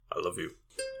love you.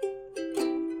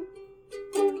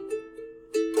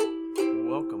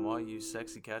 Welcome, all you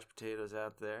sexy couch potatoes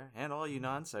out there, and all you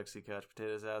non-sexy couch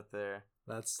potatoes out there.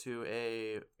 That's to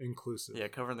a inclusive. Yeah,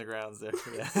 covering the grounds there.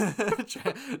 Yeah,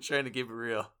 trying to keep it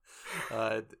real.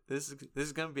 This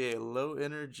is gonna be a low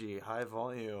energy, high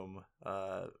volume.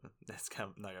 That's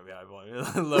not gonna be high volume.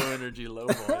 Low energy, low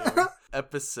volume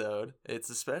episode. It's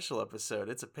a special episode.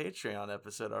 It's a Patreon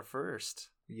episode. Our first.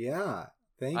 Yeah.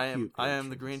 Thank you. I am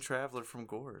the Green Traveler from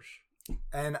Gorge.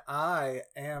 And I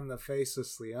am the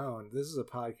Faceless Leon. This is a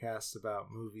podcast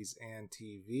about movies and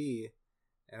TV.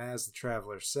 And as the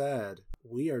Traveler said,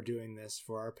 we are doing this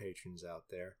for our patrons out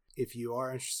there. If you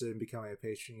are interested in becoming a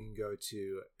patron, you can go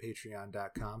to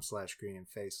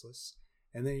patreon.com/greenandfaceless.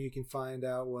 And then you can find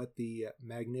out what the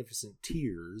magnificent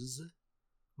tiers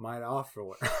might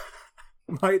offer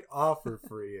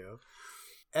for you.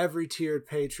 Every tiered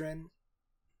patron,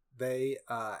 they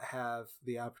have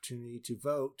the opportunity to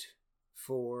vote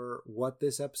for what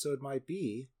this episode might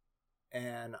be.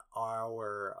 And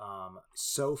our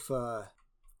sofa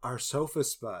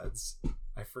spuds,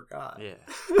 I forgot. Yeah.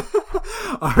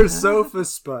 Our sofa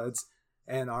spuds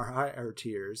and our higher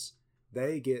tiers,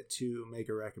 they get to make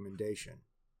a recommendation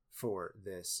for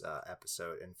this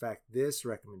episode. In fact, this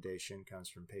recommendation comes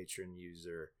from Patreon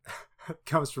user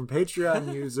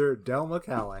Delma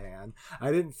Callahan.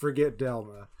 I didn't forget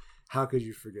Delma. How could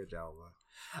you forget Delma?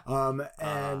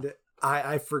 And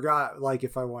I forgot like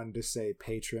if I wanted to say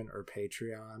patron or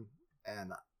Patreon,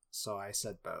 and so I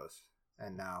said both.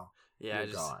 And now you're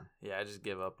gone. Yeah, I just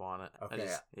give up on it. Okay.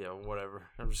 Whatever.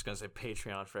 I'm just going to say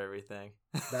Patreon for everything.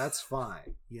 That's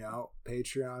fine.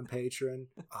 Patron.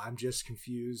 I'm just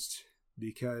confused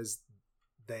because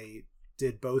they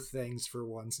did both things for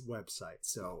one website.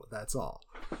 So that's all.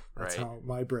 That's right. How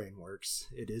my brain works.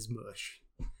 It is mush.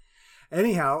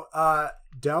 Anyhow,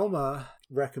 Delma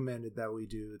recommended that we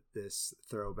do this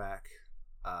throwback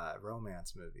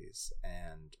romance movies,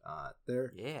 and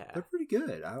they're pretty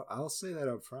good. I'll say that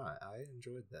up front. I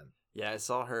enjoyed them. Yeah, I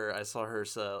saw her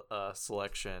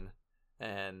selection,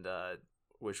 and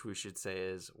which we should say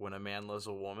is When a Man Loves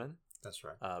a Woman. That's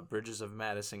right. Bridges of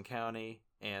Madison County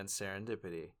and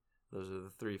Serendipity. Those are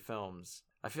the three films.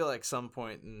 I feel like some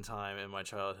point in time in my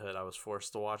childhood I was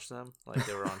forced to watch them. Like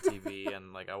they were on TV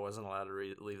and like I wasn't allowed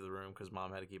to leave the room because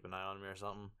mom had to keep an eye on me or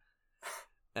something.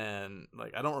 And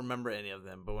like I don't remember any of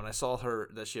them, but when I saw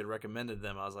that she had recommended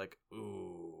them, I was like,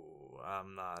 "Ooh,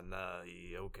 I'm not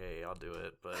okay, I'll do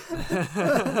it." But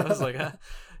I was like, I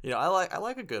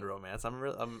like a good romance. I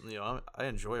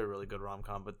enjoy a really good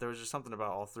rom-com, but there was just something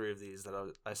about all three of these that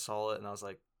I saw it and I was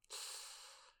like,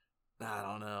 I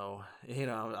don't know.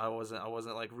 I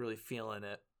wasn't like really feeling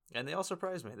it. And they all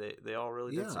surprised me. They all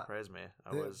really did surprise me.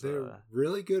 They're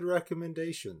really good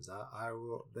recommendations.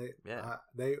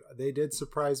 They did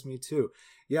surprise me too.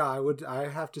 Yeah, I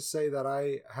have to say that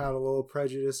I had a little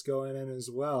prejudice going in as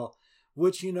well,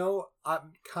 which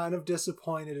I'm kind of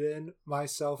disappointed in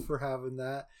myself for having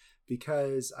that,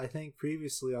 because I think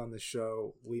previously on the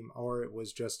show or it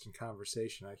was just in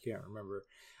conversation, I can't remember,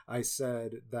 I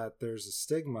said that there's a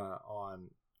stigma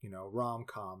on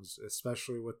rom-coms,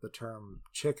 especially with the term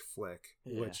chick flick,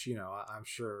 which I'm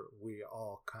sure we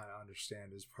all kind of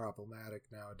understand is problematic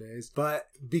nowadays. But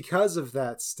because of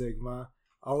that stigma,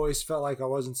 I always felt like I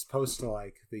wasn't supposed to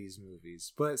like these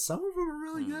movies. But some of them are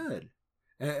really good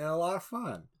and a lot of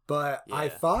fun. But I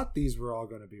thought these were all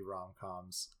going to be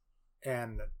rom-coms,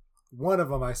 and one of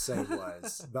them I said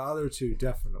was. The other two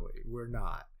definitely were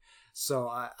not.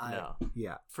 So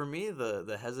yeah. For me,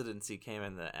 the hesitancy came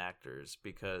in the actors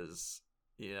because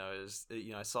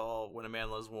I saw When a Man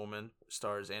Loves a Woman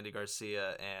stars Andy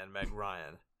Garcia and Meg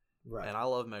Ryan, right? And I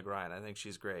love Meg Ryan. I think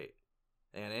she's great,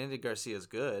 and Andy Garcia is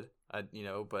good. But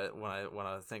when I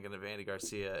was thinking of Andy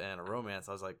Garcia and a romance,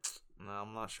 I was like, no,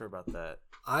 I'm not sure about that.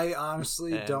 I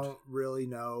honestly don't really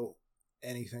know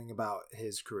anything about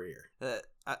his career.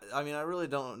 I really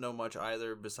don't know much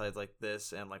either, besides like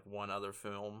this and like one other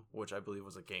film, which I believe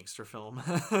was a gangster film.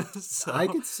 So I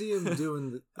could see him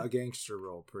doing a gangster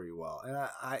role pretty well, and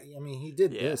I mean he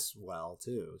did this well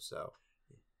too. So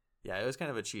yeah, it was kind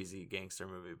of a cheesy gangster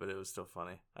movie, but it was still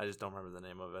funny. I just don't remember the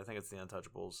name of it. I think it's The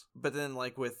Untouchables. But then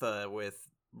like with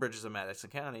Bridges of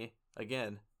Madison County,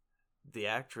 again, the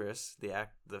actress, the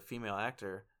female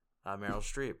actor, Meryl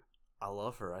Streep. I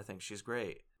love her. I think she's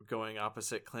great. Going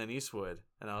opposite Clint Eastwood,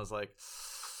 and I was like,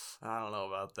 I don't know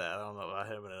about that. I don't know about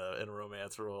him in a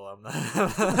romance role. I'm not.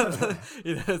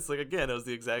 It's like again, it was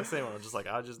the exact same one. I'm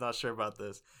just not sure about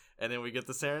this. And then we get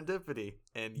the Serendipity,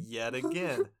 and yet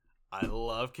again, I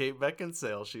love Kate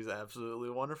Beckinsale. She's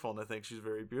absolutely wonderful, and I think she's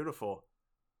very beautiful.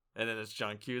 and then it's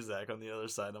John Cusack on the other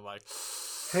side. I'm like,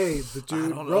 hey, the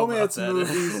dude, romance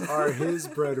movies are his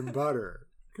bread and butter.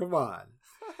 Come on.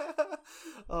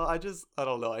 I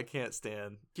don't know. I can't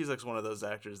stand Cusack's one of those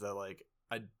actors that like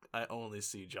I only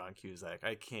see John Cusack.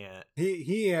 I can't.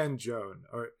 He and Joan,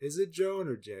 or is it Joan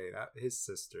or Jane? His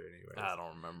sister, anyway. I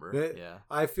don't remember. Yeah,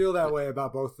 I feel that way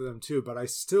about both of them too, but I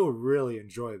still really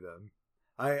enjoy them.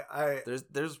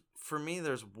 There's for me,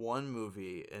 there's one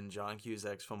movie in John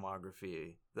Cusack's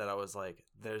filmography that I was like,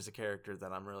 there's a character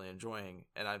that I'm really enjoying,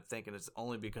 and I'm thinking it's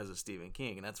only because of Stephen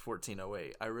King, and that's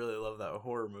 1408. I really love that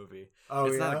horror movie. Oh,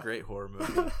 it's not a great horror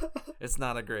movie. It's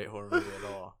not a great horror movie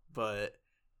at all. But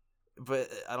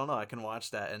I don't know. I can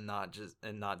watch that and not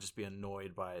just be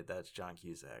annoyed by that's John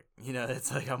Cusack. You know,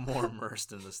 it's like I'm more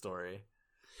immersed in the story.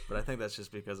 But I think that's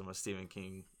just because I'm a Stephen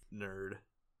King nerd.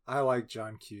 I like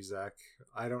John Cusack.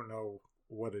 I don't know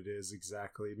what it is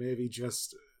exactly. Maybe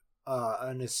just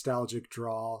a nostalgic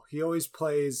draw. He always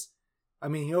plays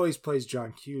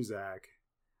John Cusack,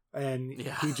 and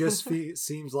he just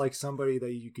seems like somebody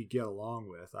that you could get along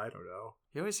with. I don't know.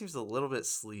 He always seems a little bit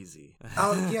sleazy.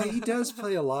 Oh yeah, he does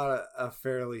play a lot of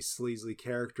fairly sleazy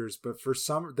characters, but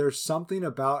there's something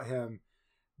about him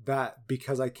that,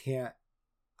 because I can't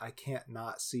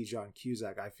not see John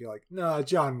Cusack, I feel like, no,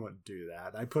 John wouldn't do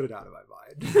that. I put it out of my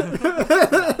mind.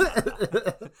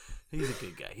 He's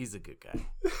a good guy.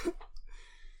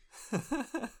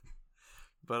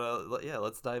 But yeah,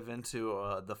 let's dive into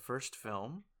the first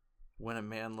film, When a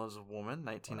Man Loves a Woman,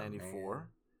 1994.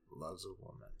 Loves a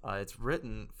Woman. It's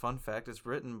written, fun fact, it's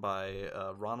written by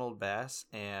Ronald Bass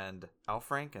and Al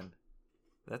Franken.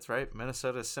 That's right,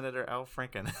 Minnesota Senator Al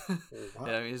Franken. Wow.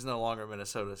 Yeah, I mean, he's no longer a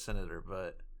Minnesota Senator,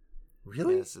 but...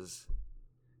 Really? Yeah, this is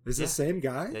the same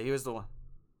guy? Yeah, he was the one.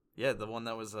 Yeah, the one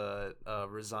that was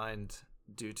resigned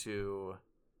due to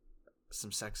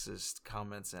some sexist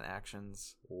comments and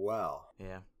actions. Well,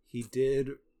 yeah, he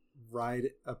did write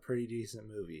a pretty decent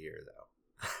movie here,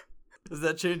 though. Does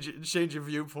that change your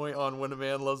viewpoint on When a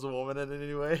Man Loves a Woman in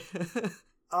any way?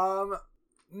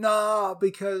 No,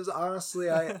 because honestly,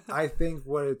 I think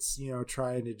what it's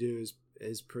trying to do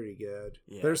is pretty good.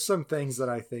 Yeah. There's some things that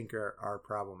I think are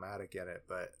problematic in it,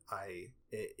 but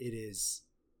it is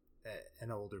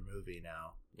an older movie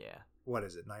now. Yeah. What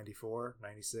is it? 94,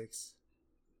 96?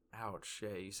 Ouch!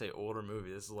 Yeah, you say older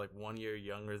movie. This is like 1 year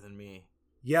younger than me.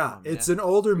 Yeah, it's an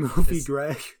older movie,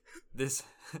 Greg. This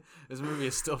movie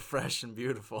is still fresh and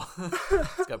beautiful.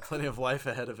 It's got plenty of life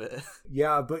ahead of it.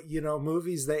 Yeah, but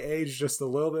movies, they age just a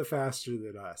little bit faster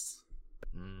than us.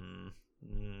 I'm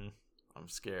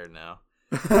scared now.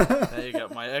 Now you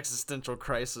got my existential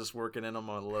crisis working in on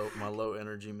my low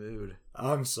energy mood.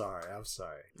 I'm sorry.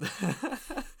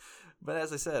 But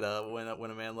as I said, when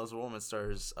a Man Loves a Woman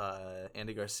stars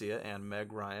Andy Garcia and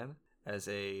Meg Ryan as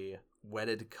a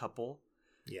wedded couple.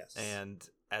 Yes. And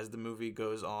as the movie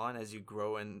goes on, as you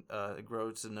grow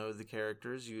to know the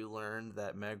characters, you learn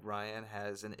that Meg Ryan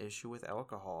has an issue with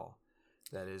alcohol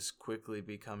that is quickly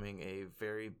becoming a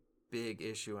very big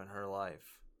issue in her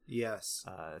life. Yes.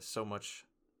 So much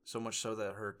so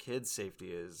that her kids'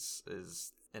 safety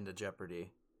is into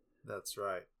jeopardy. That's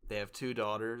right. They have 2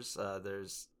 daughters. I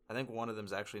think one of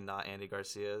them's actually not Andy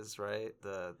Garcia's, right?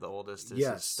 The oldest is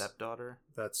his stepdaughter.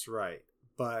 That's right.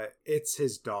 But it's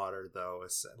his daughter, though.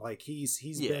 Like he's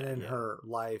been in her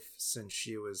life since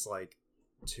she was like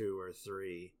 2 or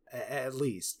 3, at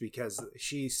least, because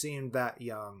she seemed that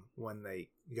young when they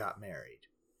got married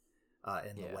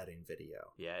in the wedding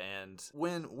video. Yeah, and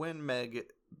when Meg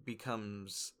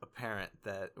becomes apparent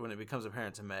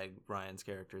to Meg Ryan's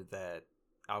character that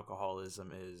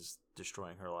alcoholism is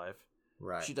destroying her life,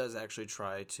 right, she does actually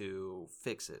try to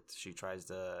fix it. She tries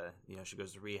to, she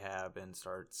goes to rehab and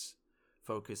starts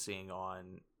focusing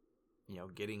on,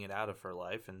 getting it out of her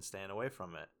life and staying away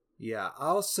from it. Yeah,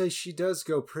 I'll say she does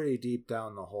go pretty deep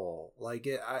down the hole. Like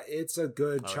it's a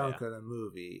good chunk of the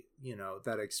movie,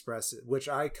 that expresses, which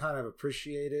I kind of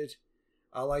appreciated.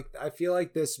 I feel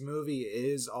like this movie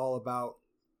is all about,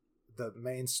 the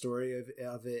main story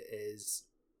of it is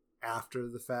after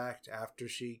the fact, after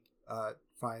she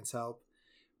finds help.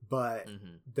 But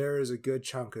there is a good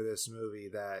chunk of this movie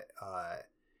that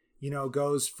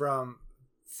goes from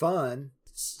fun,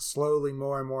 slowly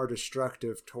more and more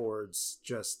destructive, towards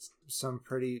just some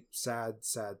pretty sad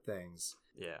things.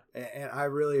 Yeah. And I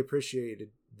really appreciated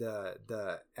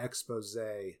the expose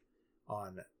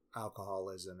on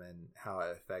alcoholism and how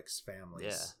it affects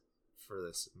families for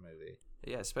this movie.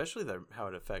 Yeah, especially how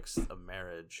it affects a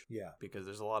marriage. Yeah. Because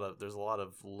there's a lot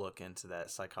of look into that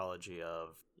psychology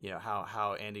of,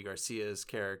 how Andy Garcia's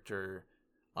character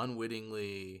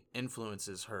unwittingly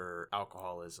influences her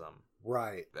alcoholism.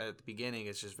 Right. At the beginning,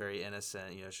 it's just very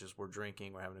innocent. It's just we're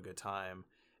drinking, we're having a good time.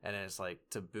 And then it's like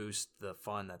to boost the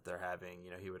fun that they're having,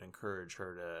 he would encourage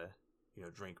her to,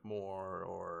 drink more,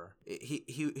 or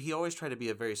he always tried to be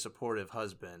a very supportive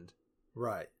husband.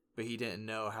 Right. But he didn't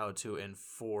know how to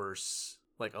enforce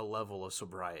like a level of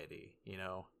sobriety,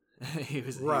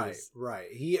 Right.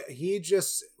 He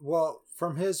just, well,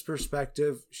 from his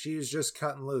perspective, she's just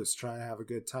cutting loose, trying to have a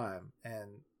good time,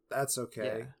 and that's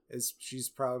okay. Yeah. She's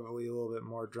probably a little bit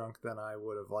more drunk than I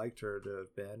would have liked her to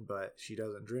have been, but she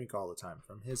doesn't drink all the time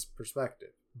from his perspective.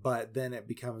 But then it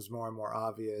becomes more and more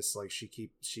obvious, like she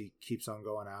keeps on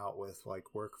going out with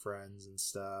like work friends and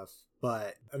stuff.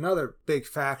 But another big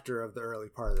factor of the early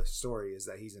part of the story is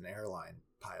that he's an airline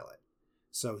pilot.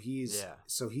 So he's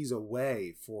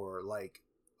away for like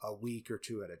a week or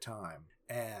two at a time.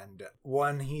 And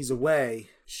when he's away,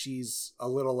 she's a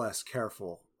little less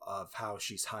careful of how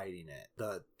she's hiding it.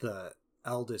 The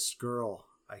eldest girl,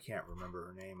 I can't remember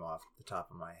her name off the top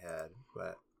of my head,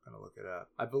 but I'm gonna look it up.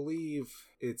 I believe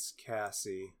it's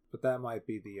Cassie, but that might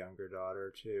be the younger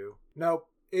daughter too. Nope,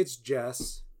 it's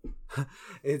Jess.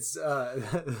 It's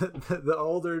the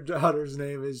older daughter's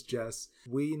name is Jess.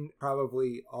 We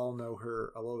probably all know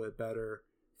her a little bit better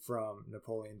from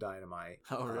Napoleon Dynamite.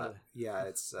 Oh, really? Yeah,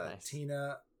 it's Nice.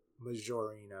 Tina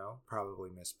Majorino. Probably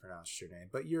mispronounced your name,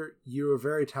 but you were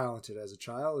very talented as a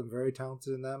child and very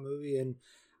talented in that movie. And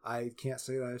I can't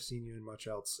say that I've seen you in much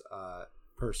else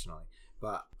personally,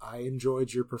 but I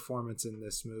enjoyed your performance in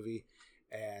this movie,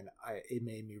 and it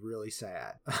made me really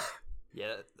sad.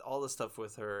 Yeah, all the stuff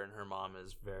with her and her mom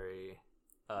is very,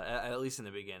 at least in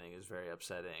the beginning, is very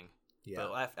upsetting. Yeah.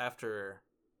 But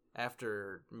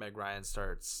after Meg Ryan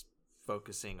starts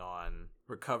focusing on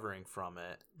recovering from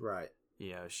it, Right.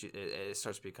 it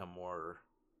starts to become more,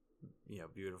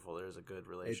 beautiful. There's a good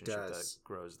relationship that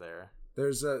grows there.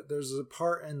 There's a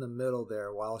part in the middle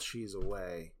there while she's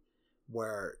away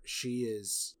where she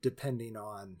is depending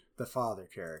on the father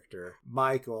character,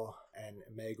 Michael, and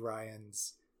Meg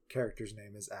Ryan's character's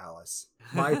name is Alice.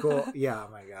 Michael, yeah,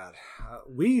 oh my God.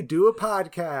 We do a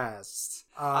podcast.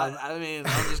 I mean,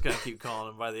 I'm just going to keep calling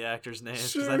them by the actors'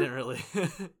 names because I didn't really,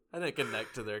 I didn't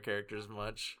connect to their characters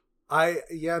much. Not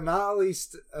at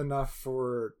least enough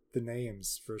for the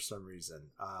names for some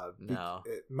reason. No.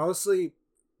 Mostly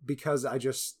because I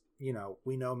just,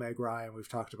 we know Meg Ryan. We've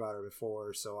talked about her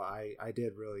before, so I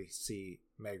did really see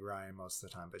Meg Ryan most of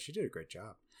the time, but she did a great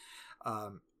job.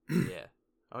 Yeah.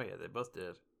 Oh, yeah, they both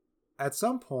did. At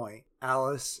some point,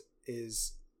 Alice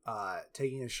is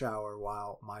taking a shower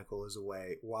while Michael is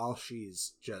away, while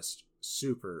she's just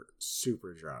super,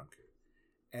 super drunk.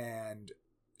 And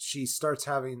she starts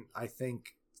having, I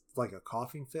think, like a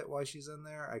coughing fit while she's in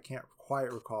there. I can't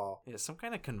quite recall. Yeah, some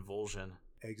kind of convulsion.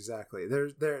 Exactly.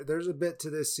 There's a bit to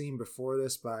this scene before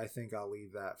this, but I think I'll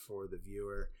leave that for the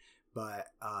viewer. But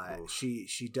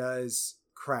she does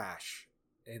crash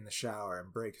in the shower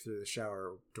and break through the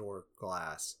shower door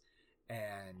glass.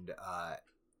 And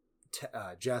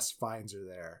Jess finds her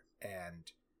there and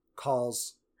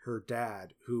calls her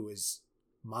dad, who is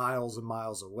miles and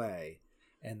miles away,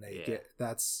 and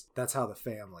that's how the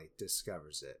family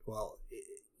discovers it. Well,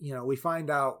 we find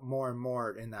out more and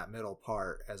more in that middle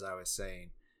part, as I was saying,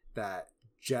 that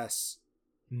Jess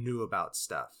knew about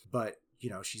stuff, but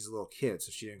she's a little kid,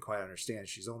 so she didn't quite understand.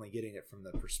 She's only getting it from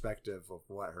the perspective of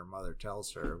what her mother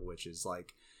tells her, which is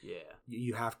like,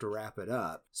 you have to wrap it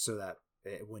up so that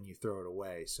when you throw it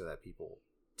away, so that people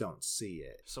don't see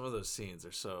it. Some of those scenes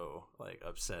are so like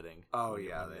upsetting. Oh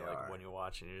yeah, they are. When you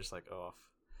watch and you're just like, oh,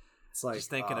 it's like just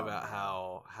thinking about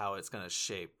how it's gonna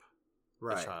shape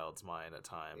the child's mind at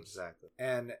times. Exactly.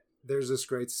 And there's this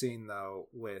great scene though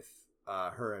with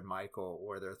her and Michael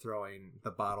where they're throwing the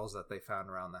bottles that they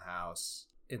found around the house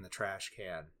in the trash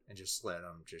can and just let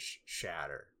them just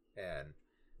shatter. And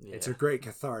it's a great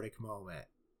cathartic moment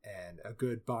and a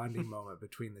good bonding moment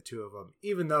between the two of them,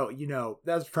 even though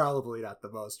that's probably not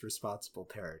the most responsible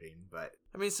parenting. But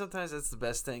I mean, sometimes that's the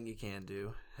best thing you can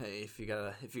do. Hey, if you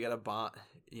gotta bond,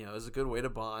 it's a good way to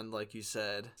bond, like you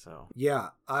said. So yeah,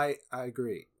 I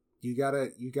agree. You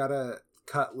gotta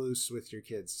cut loose with your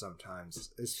kids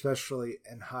sometimes, especially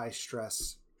in high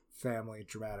stress family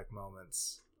dramatic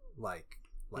moments like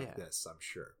this, I'm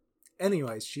sure.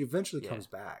 Anyways, she eventually comes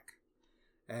back,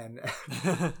 and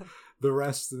the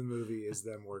rest of the movie is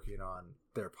them working on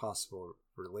their possible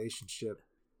relationship.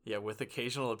 Yeah, with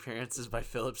occasional appearances by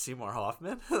Philip Seymour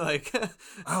Hoffman. Like,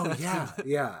 oh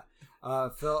yeah.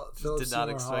 Philip did not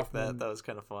expect Hoffman that. That was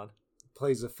kind of fun.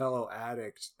 Plays a fellow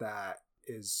addict that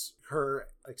is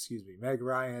Meg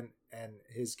Ryan and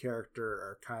his character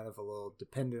are kind of a little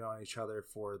dependent on each other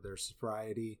for their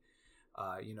sobriety.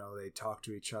 They talk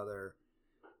to each other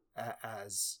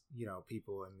as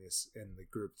people in the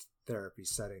group therapy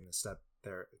setting, the step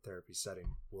therapy setting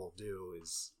will do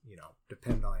is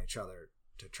depend on each other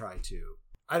to try to.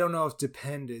 I don't know if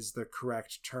depend is the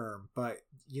correct term, but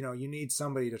you need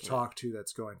somebody to talk to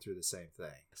that's going through the same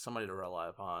thing. Somebody to rely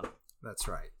upon. That's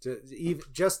right. Even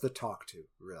just the talk to,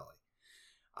 really.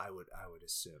 I would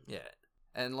assume. Yeah.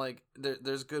 And like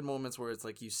there's good moments where it's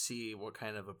like you see what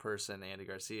kind of a person Andy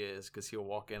Garcia is, because he'll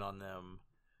walk in on them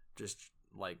just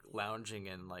like lounging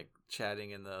and like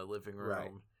chatting in the living room.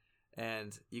 Right.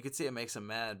 And you could see it makes him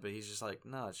mad, but he's just like,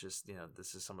 no, it's just,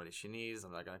 this is somebody she needs.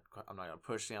 I'm not gonna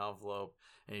push the envelope.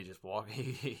 And he just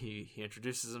he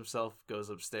introduces himself, goes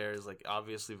upstairs, like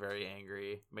obviously very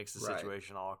angry, makes the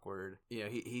situation awkward.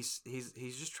 He's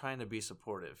just trying to be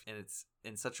supportive, and it's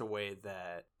in such a way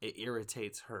that it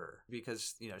irritates her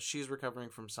because she's recovering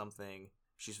from something,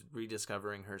 she's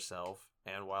rediscovering herself,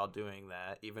 and while doing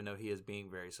that, even though he is being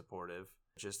very supportive,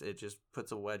 it just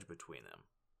puts a wedge between them.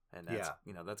 And that's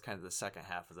that's kind of the second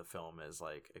half of the film, is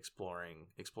like exploring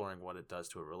what it does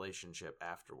to a relationship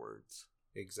afterwards.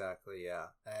 Exactly, yeah.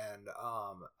 And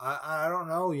I don't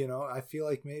know, I feel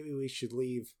like maybe we should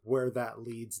leave where that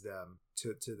leads them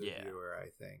to the viewer, I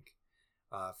think.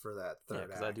 For that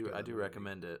third act. Because I do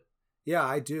recommend it. Yeah,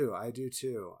 I do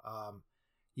too.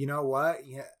 You know what?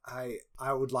 Yeah,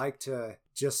 I would like to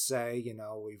just say,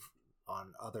 we've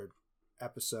on other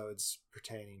episodes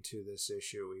pertaining to this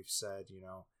issue, we've said,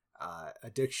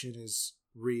 addiction is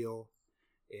real.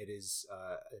 It is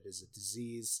a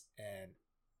disease, and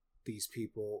these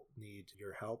people need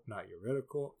your help, not your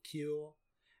ridicule,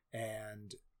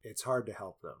 and it's hard to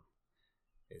help them.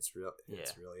 It's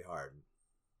really hard.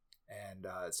 And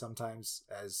sometimes,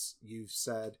 as you've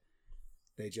said,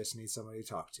 they just need somebody to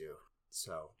talk to.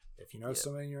 So if you know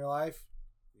somebody in your life,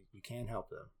 you can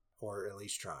help them, or at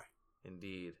least try.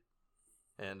 Indeed.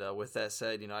 And with that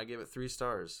said, I give it 3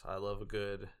 stars. I love a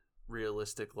good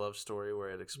realistic love story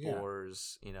where it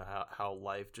explores, how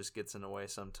life just gets in the way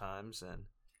sometimes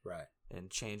and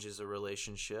changes a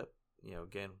relationship.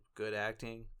 Again, good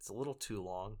acting. It's a little too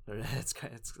long. It's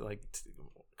like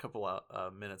a couple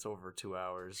of minutes over 2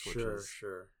 hours, which is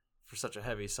for such a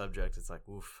heavy subject. It's like,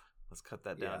 oof, let's cut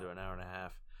that down to an hour and a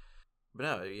half. But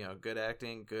no, good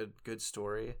acting, good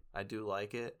story. I do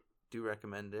like it. Do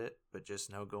recommend it, but just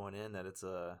know going in that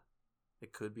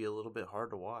it could be a little bit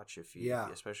hard to watch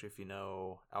especially if you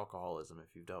know alcoholism.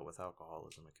 If you've dealt with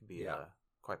alcoholism, it can be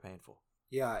quite painful.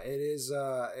 Yeah, it is.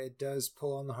 It does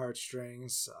pull on the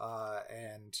heartstrings,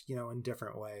 and in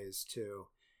different ways too.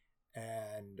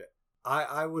 And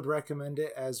I would recommend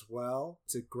it as well.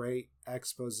 It's a great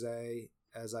expose,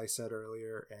 as I said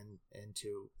earlier, and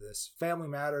into this family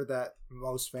matter that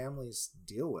most families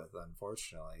deal with,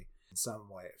 unfortunately, in some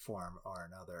way, form or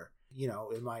another.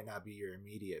 It might not be your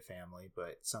immediate family,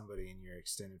 but somebody in your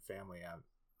extended family, I'm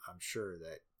sure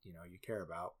that you care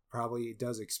about probably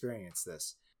does experience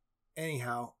this.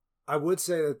 Anyhow, I would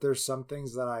say that there's some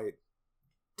things that I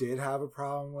did have a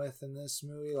problem with in this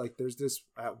movie. Like there's this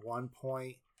at one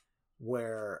point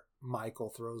where Michael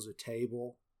throws a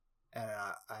table,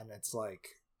 and it's like,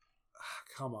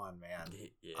 come on, man.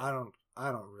 Yeah.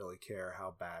 I don't really care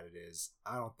how bad it is.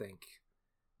 I don't think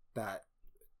that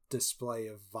display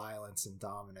of violence and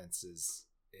dominance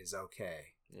is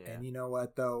okay. Yeah. And you know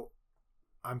what though?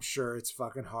 I'm sure it's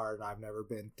fucking hard, and I've never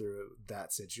been through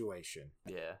that situation.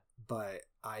 Yeah. But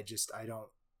I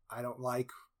don't like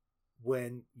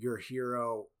when your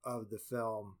hero of the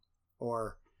film,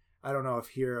 or I don't know if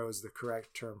hero is the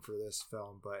correct term for this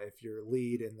film, but if your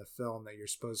lead in the film that you're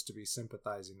supposed to be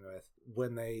sympathizing with,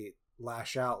 when they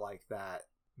lash out like that,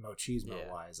 machismo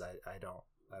wise, I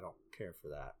don't care for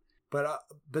that. But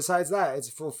besides that, it's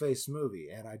a full-faced movie,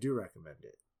 and I do recommend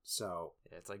it. So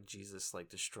yeah, it's like Jesus like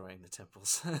destroying the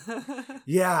temples.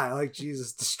 Yeah, like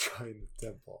Jesus destroying the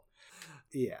temple.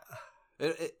 Yeah.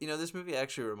 This movie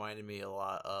actually reminded me a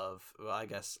lot of, well, I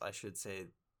guess I should say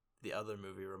the other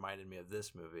movie reminded me of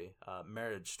this movie,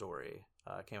 Marriage Story.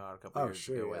 Came out a couple years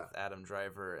ago with Adam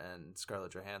Driver and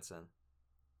Scarlett Johansson.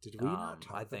 Did we not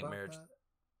talk about Marriage? That?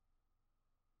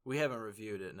 We haven't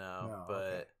reviewed it, no, but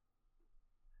okay.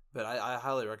 But I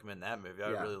highly recommend that movie. I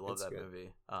really love that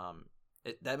movie.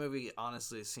 That movie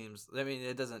honestly seems, I mean,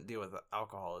 it doesn't deal with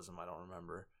alcoholism, I don't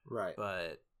remember. Right.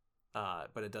 But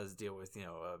it does deal with,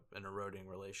 an eroding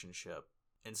relationship.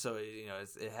 And so,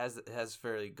 it has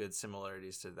fairly good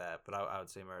similarities to that, but I would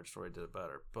say Marriage Story did it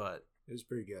better. But it was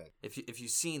pretty good. If you've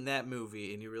seen that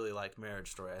movie and you really like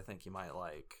Marriage Story, I think you might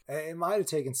like. It might have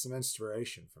taken some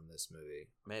inspiration from this movie.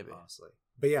 Maybe. Honestly.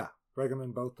 But yeah,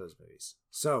 recommend both those movies.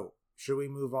 So, should we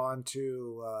move on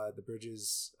to the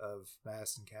bridges of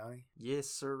Madison County?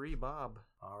 Yes, sirree, Bob.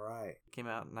 All right. Came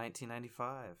out in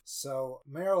 1995. So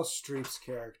Meryl Streep's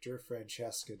character,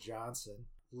 Francesca Johnson,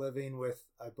 living with,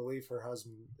 I believe her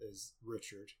husband is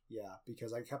Richard. Yeah,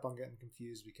 because I kept on getting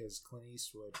confused because Clint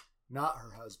Eastwood, not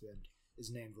her husband,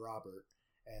 is named Robert.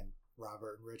 And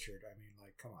Robert and Richard, I mean,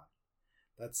 like, come on.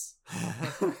 That's...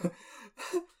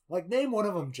 like, name one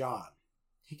of them John.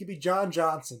 He could be John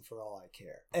Johnson for all I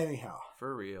care. Anyhow.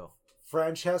 For real.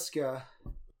 Francesca,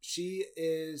 she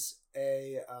is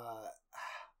a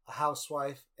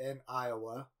housewife in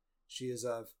Iowa. She is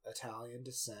of Italian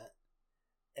descent.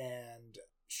 And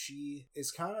she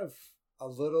is kind of a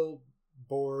little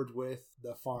bored with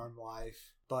the farm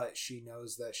life, but she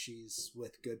knows that she's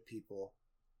with good people.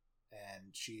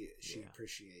 And she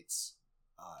appreciates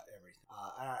everything.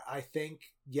 I think,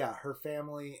 her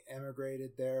family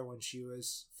immigrated there when she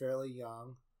was fairly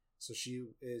young. So she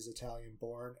is Italian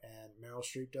born, and Meryl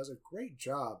Streep does a great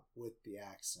job with the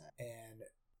accent. And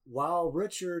while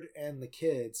Richard and the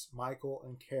kids, Michael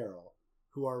and Carol,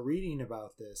 who are reading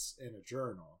about this in a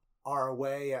journal, are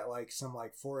away at like some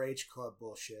like 4-H club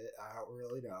bullshit, I don't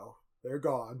really know. They're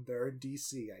gone. They're in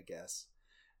DC, I guess.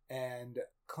 And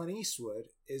Clint Eastwood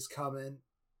is coming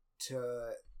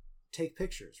to take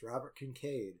pictures, Robert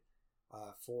Kincaid,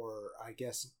 for, I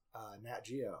guess, Nat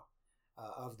Geo,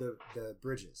 of the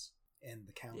bridges in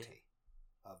the county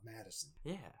of Madison.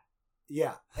 Yeah.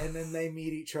 Yeah, and then they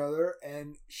meet each other,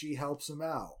 and she helps him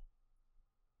out.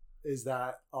 Is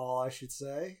that all I should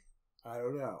say? I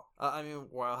don't know. I mean,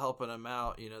 while helping him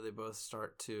out, they both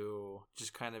start to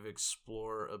just kind of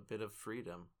explore a bit of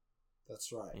freedom.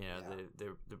 That's right.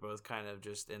 They're both kind of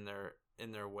just in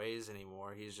their ways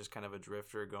anymore. He's just kind of a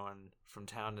drifter going from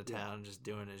town to town, just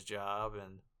doing his job.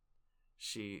 And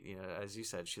she, as you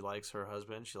said, she likes her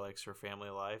husband. She likes her family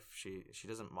life. She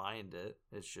doesn't mind it.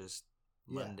 It's just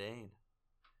mundane.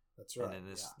 That's right. And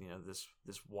then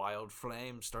this wild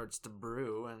flame starts to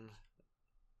brew, and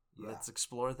let's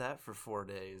explore that for 4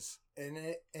 days. And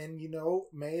it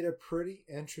made a pretty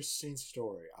interesting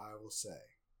story, I will say.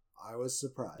 I was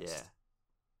surprised.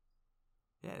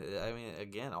 Yeah, I mean,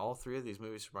 again, all three of these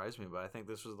movies surprised me, but I think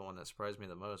this was the one that surprised me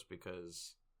the most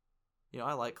because,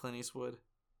 I like Clint Eastwood.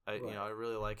 I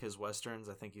really like his westerns.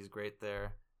 I think he's great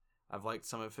there. I've liked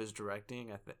some of his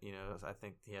directing. I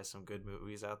think he has some good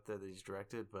movies out there that he's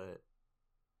directed, but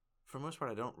for the most part,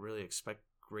 I don't really expect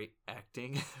great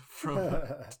acting from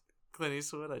Clint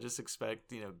Eastwood. I just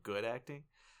expect, good acting.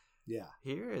 Yeah.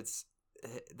 Here, it's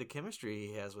the chemistry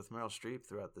he has with Meryl Streep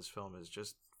throughout this film is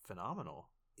just phenomenal.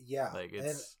 Yeah, like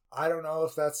and I don't know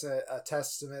if that's a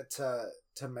testament to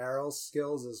Meryl's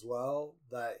skills as well,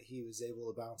 that he was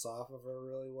able to bounce off of her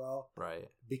really well. Right.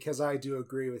 Because I do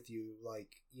agree with you. Like,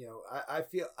 I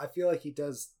feel like he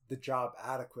does the job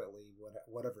adequately,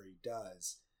 whatever he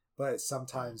does. But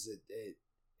sometimes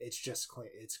it's just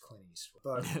Clint Eastwood.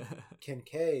 But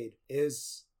Kincaid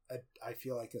is I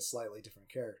feel like a slightly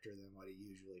different character than what he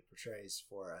usually portrays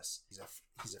for us.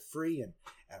 He's a free and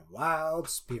wild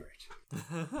spirit,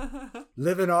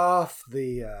 living off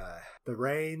the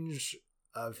range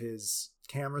of his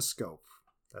camera scope.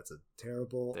 That's a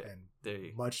terrible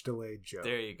and much delayed joke.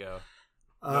 There you go.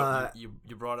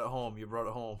 You brought it home. You brought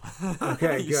it home.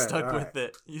 Okay, you good. stuck with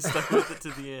it. You stuck with it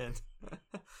to the end.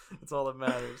 That's all that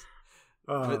matters.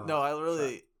 But no,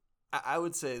 I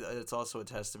would say that it's also a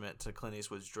testament to Clint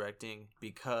Eastwood's directing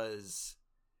because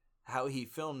how he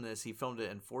filmed this, he filmed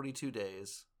it in 42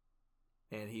 days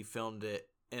and he filmed it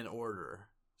in order.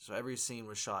 So every scene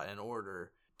was shot in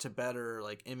order to better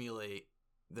emulate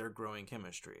their growing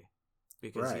chemistry.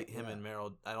 Because him and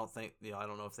Meryl, I don't think, I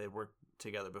don't know if they'd worked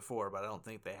together before, but I don't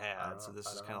think they had. So this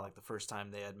is kind of like the first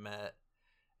time they had met.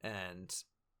 And,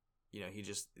 he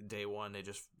just, day one, they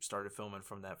just started filming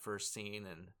from that first scene,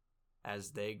 and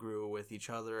as they grew with each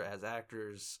other as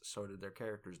actors, so did their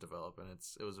characters develop, and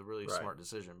it was a really smart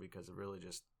decision because it really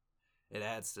it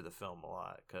adds to the film a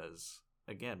lot. Because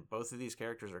again, both of these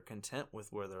characters are content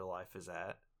with where their life is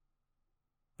at,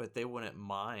 but they wouldn't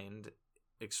mind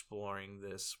exploring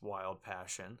this wild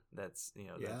passion that's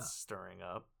that's stirring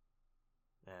up,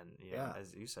 and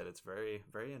as you said, it's very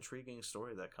very intriguing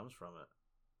story that comes from it.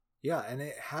 Yeah, and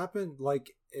it happened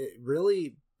it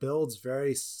really builds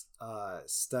very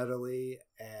steadily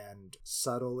and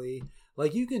subtly.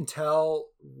 You can tell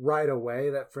right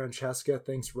away that Francesca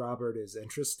thinks Robert is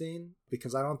interesting,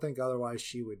 because I don't think otherwise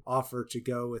she would offer to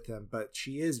go with him, but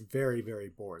she is very, very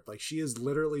bored. She is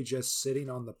literally just sitting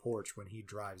on the porch when he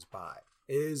drives by.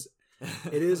 It is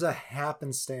It is a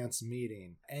happenstance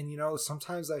meeting. And,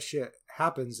 sometimes that shit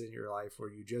happens in your life where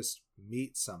you just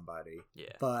meet somebody.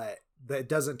 Yeah. But that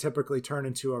doesn't typically turn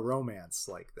into a romance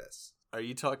like this. Are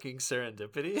you talking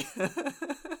serendipity?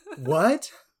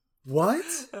 What? What?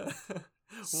 What?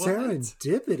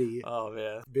 Serendipity? Oh,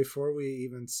 man. Before we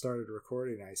even started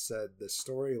recording, I said the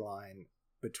storyline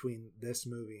between this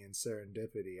movie and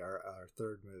Serendipity, our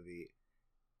third movie,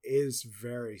 is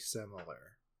very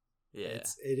similar. Yeah,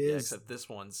 it is. Yeah, except this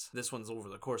one's over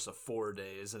the course of 4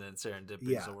 days, and then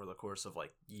Serendipity's over the course of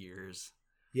like years.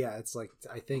 Yeah, it's like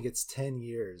I think it's 10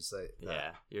 years.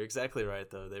 Yeah, you're exactly right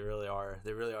though. They really are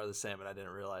the same, and I didn't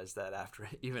realize that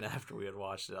even after we had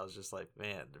watched it. I was just like,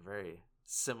 man, they're very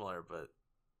similar, but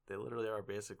they literally are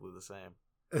basically the same.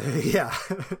 Yeah,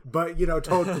 but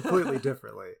told completely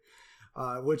differently,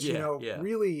 which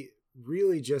really,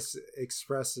 really just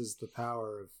expresses the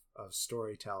power of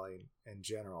storytelling in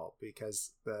general,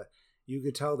 because you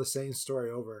could tell the same story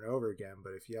over and over again,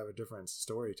 but if you have a different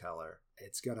storyteller,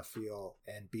 it's gonna feel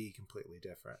and be completely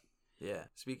different. Yeah.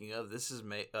 Speaking of, this is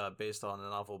based on a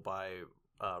novel by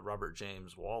Robert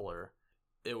James Waller.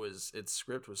 Its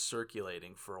script was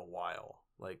circulating for a while.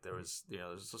 Like there was,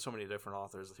 there's so many different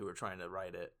authors who were trying to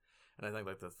write it, and I think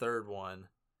like the third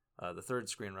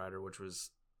screenwriter, which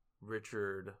was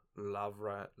Richard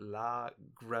Lagravines,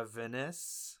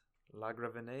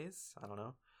 I don't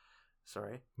know.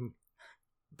 Sorry.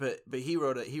 But he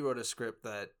wrote a script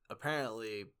that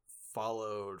apparently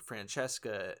followed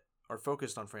Francesca or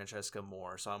focused on Francesca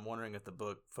more. So I'm wondering if the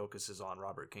book focuses on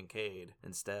Robert Kincaid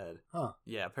instead. Huh.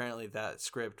 Yeah, apparently that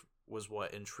script was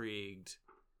what intrigued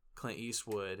Clint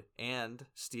Eastwood and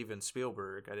Steven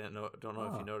Spielberg. Don't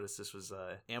know if you noticed, this was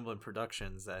Amblin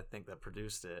Productions that I think that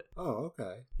produced it. Oh,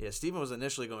 okay. Yeah, Steven was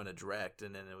initially going to direct,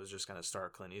 and then it was just going to star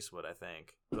Clint Eastwood, I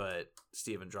think. But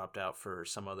Steven dropped out for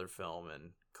some other film,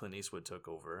 and Clint Eastwood took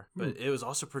over. But it was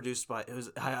also produced by.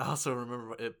 I also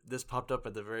remember this popped up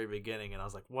at the very beginning, and I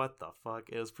was like, "What the fuck?"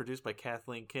 It was produced by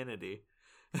Kathleen Kennedy,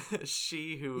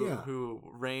 she who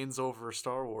reigns over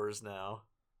Star Wars now.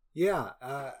 Yeah,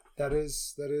 that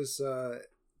is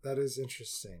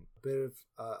interesting. A bit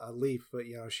of a leap, but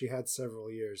she had several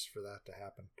years for that to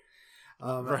happen.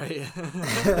 Right.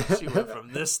 She went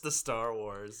from this to Star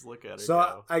Wars. Look at her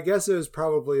go. I guess it was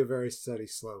probably a very steady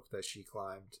slope that she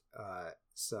climbed.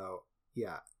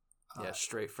 Yeah,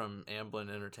 straight from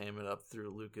Amblin Entertainment up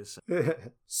through Lucas.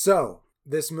 So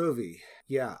this movie,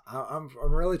 I'm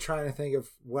really trying to think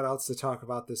of what else to talk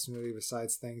about this movie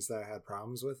besides things that I had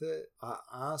problems with it. I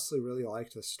honestly really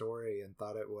liked the story and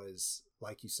thought it was,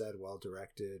 like you said, well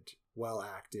directed, well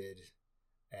acted,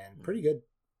 and pretty good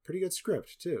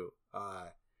script too.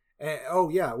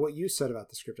 What you said about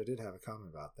the script, I did have a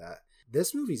comment about that.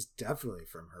 This movie's definitely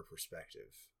from her perspective.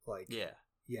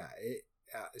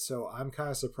 So I'm kind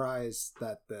of surprised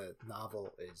that the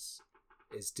novel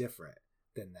is different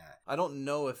than that. I don't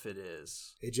know if it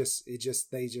is. They just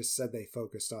said they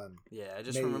focused on. Yeah, I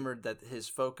just remembered that his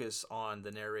focus on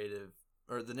the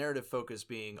narrative focus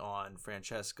being on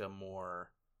Francesca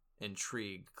more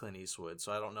intrigued Clint Eastwood.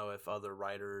 So I don't know if other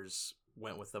writers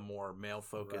went with a more male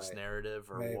focused narrative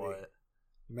or what.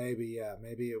 Maybe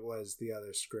it was the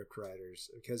other script writers,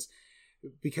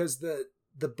 because the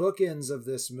bookends of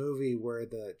this movie where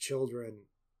the children,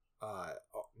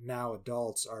 now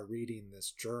adults, are reading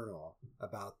this journal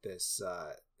about this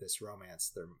romance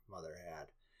their mother had,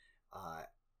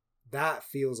 that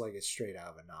feels like it's straight out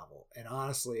of a novel, and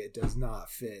honestly it does not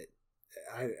fit.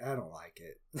 I don't like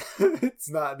it. It's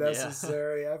not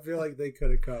necessary. I feel like they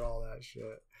could have cut all that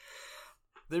shit.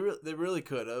 They really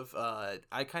could have.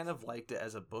 I kind of liked it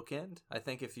as a bookend. I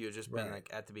think if you had just been like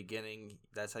at the beginning,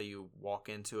 that's how you walk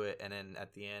into it, and then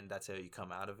at the end, that's how you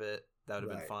come out of it. That would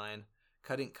have been fine.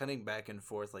 Cutting back and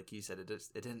forth, like you said, it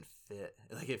didn't fit.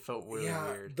 Like it felt really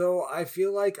weird. Though I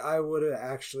feel like I would have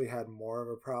actually had more of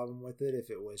a problem with it if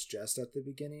it was just at the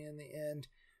beginning and the end.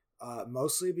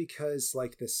 Mostly because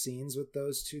like the scenes with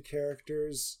those two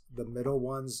characters, the middle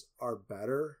ones are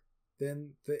better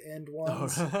than the end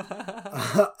ones.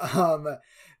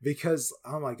 Because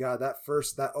oh my god,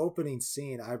 that opening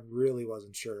scene, I really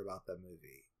wasn't sure about that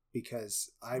movie,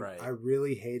 because I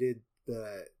really hated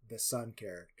the son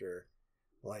character.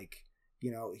 Like, he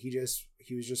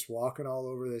was just walking all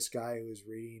over this guy who was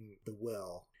reading the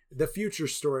will. The future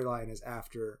storyline is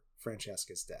after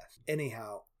Francesca's death.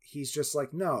 Anyhow, he's just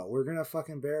like, no, we're gonna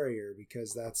fucking bury her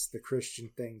because that's the Christian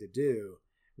thing to do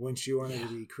when she wanted to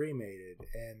be cremated.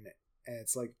 And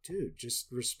it's like, dude,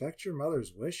 just respect your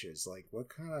mother's wishes. Like, what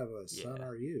kind of a son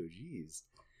are you? Jeez.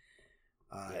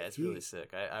 It's really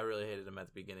sick. I really hated him at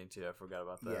the beginning too. I forgot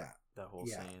about that whole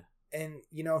scene. And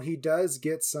you know, he does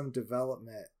get some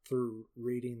development through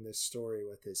reading this story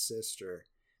with his sister,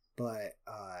 but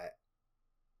I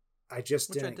just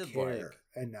Which didn't care. Like.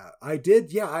 And I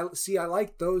did, yeah. I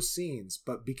liked those scenes,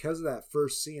 but because of that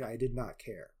first scene, I did not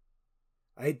care.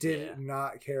 I did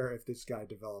not care if this guy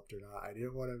developed or not. I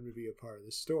didn't want him to be a part of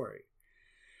the story.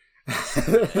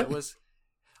 It was.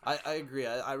 I agree.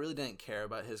 I really didn't care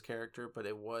about his character, but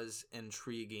it was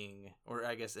intriguing, or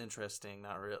I guess interesting.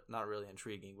 Not really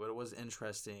intriguing, but it was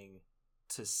interesting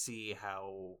to see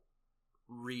how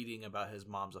reading about his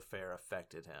mom's affair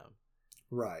affected him.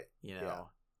 Right. You know. Yeah.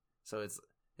 So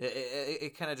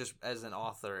it kind of just, as an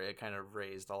author, it kind of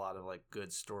raised a lot of like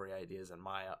good story ideas in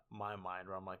my mind,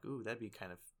 where I'm like, ooh, that'd be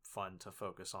kind of fun to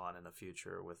focus on in the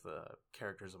future with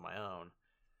characters of my own.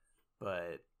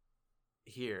 But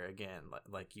here again,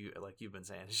 like you've been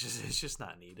saying, it's just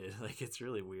not needed. Like, it's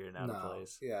really weird and out of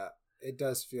place. Yeah, it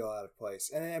does feel out of place,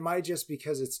 and it might just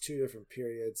because it's two different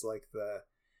periods. Like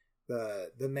the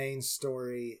main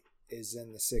story is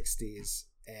in the 60s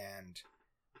and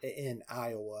in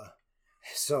Iowa,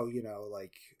 so you know,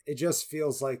 like, it just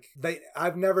feels like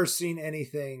I've never seen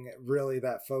anything really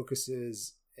that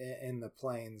focuses in the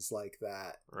plains like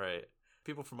that. Right.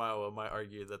 People from Iowa might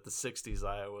argue that the 60s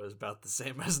Iowa is about the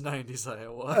same as 90s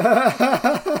Iowa.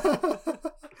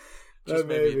 Just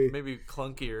maybe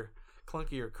clunkier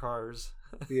cars.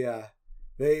 Yeah.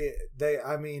 They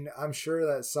I mean, I'm sure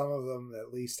that some of them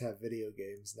at least have video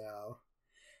games now.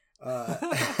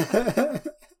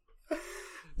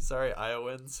 Sorry,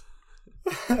 Iowans.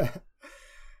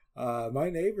 My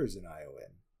neighbor's an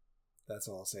Iowan. That's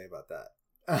all I'll say about that.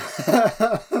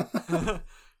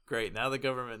 Great. Now the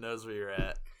government knows where you're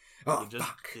at. Oh,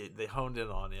 fuck. They honed in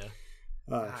on you.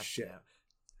 Oh, God, shit.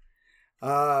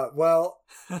 Well,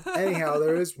 anyhow,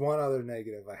 there is one other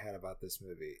negative I had about this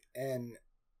movie. And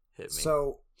hit me.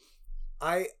 So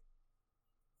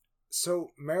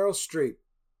Meryl Streep,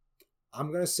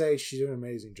 I'm going to say she did an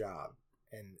amazing job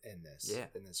in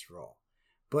this role.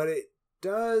 But it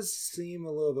does seem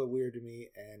a little bit weird to me,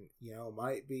 and, you know,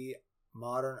 might be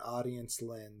modern audience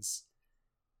lens.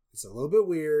 It's a little bit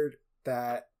weird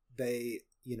that they,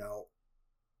 you know,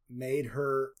 made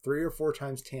her 3 or 4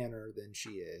 times tanner than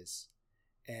she is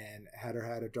and had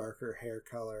a darker hair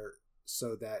color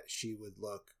so that she would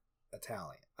look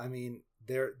Italian. I mean,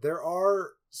 there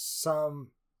are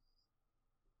some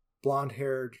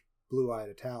blonde-haired, blue-eyed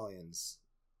Italians.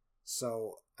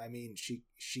 So, I mean, she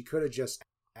could have just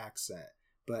accent,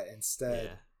 but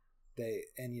instead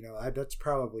that's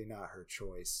probably not her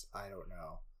choice. I don't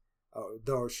know.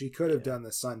 Though she could have done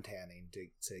the sun tanning to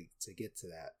get to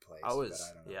that place. I don't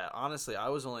know. Yeah, honestly, I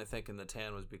was only thinking the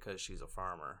tan was because she's a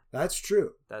farmer. That's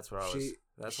true. That's what I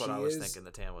was thinking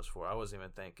the tan was for. I wasn't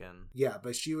even thinking. Yeah,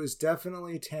 but she was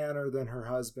definitely tanner than her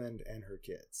husband and her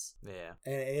kids. Yeah.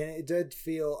 And it did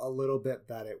feel a little bit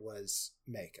that it was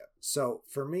makeup. So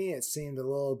for me, it seemed a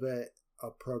little bit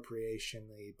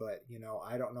appropriation-y, but, you know,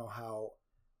 I don't know how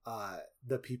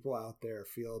the people out there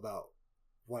feel about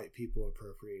white people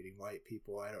appropriating white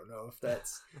people. I don't know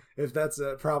if that's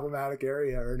a problematic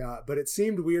area or not, but it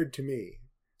seemed weird to me,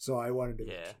 so I wanted to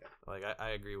mention it. Like, I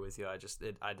agree with you. I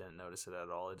didn't notice it at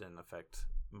all. It didn't affect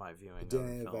my viewing. It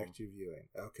didn't affect your viewing.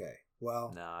 Okay,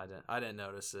 well, no, I didn't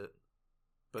notice it,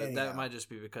 but that might just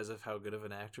be because of how good of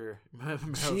an actor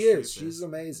she is. She's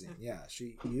amazing. Yeah,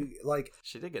 she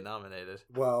did get nominated.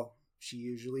 Well, she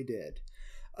usually did.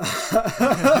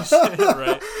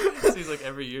 Right. It seems like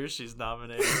every year she's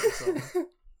nominated for something.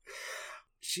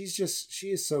 She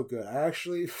is so good. I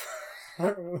actually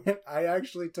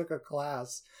took a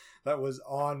class that was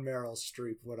on Meryl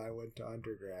Streep when I went to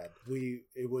undergrad.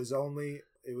 It was only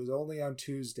on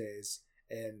Tuesdays,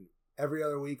 and every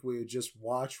other week we would just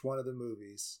watch one of the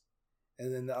movies,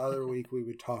 and then the other week we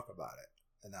would talk about it.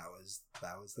 And that was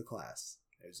the class.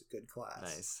 It was a good class.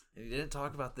 Nice. And you didn't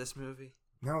talk about this movie?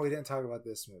 No, we didn't talk about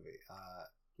this movie.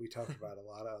 We talked about a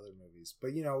lot of other movies,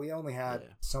 but you know, we only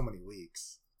had so many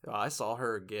weeks. I saw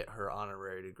her get her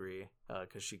honorary degree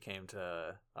because she came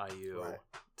to IU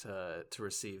to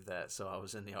receive that. So I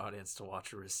was in the audience to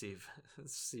watch her receive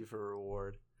her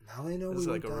reward. Now I know we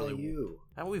went to IU.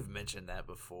 And we've mentioned that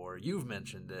before. You've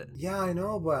mentioned it. Yeah, I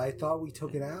know, but I thought we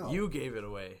took it out. You gave it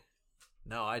away.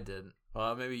 No, I didn't.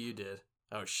 Well, maybe you did.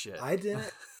 Oh shit. I didn't.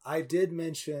 I did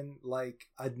mention like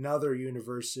another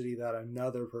university that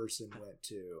another person went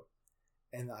to,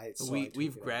 and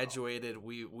we've graduated.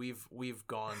 We've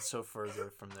gone so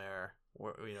further from there.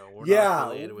 We're not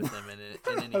affiliated with them in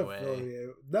any way.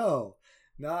 No,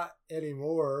 not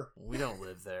anymore. We don't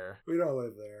live there. We don't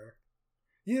live there.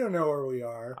 You don't know where we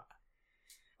are.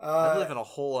 I live in a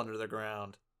hole under the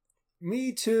ground.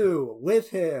 Me too, with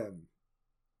him.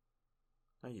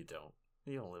 No, you don't.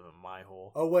 You don't live in my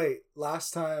hole. Oh wait,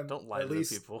 last time. Don't lie at to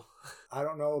least, the people. I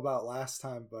don't know about last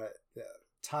time, but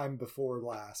time before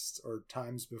last or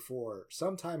times before,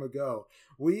 some time ago,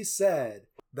 we said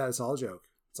that it's all a joke.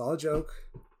 It's all a joke.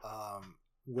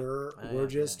 We're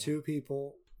just two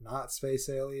people, not space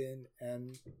alien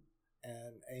and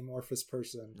amorphous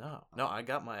person. No, I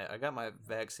got my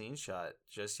vaccine shot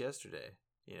just yesterday.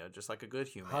 You know, just like a good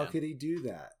human. How could he do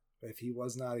that if he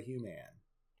was not a human?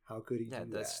 How could he do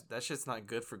that? That shit's not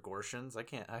good for Gortians.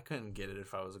 I couldn't get it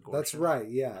if I was a Gortian. That's right.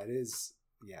 Yeah, it is.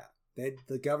 Yeah.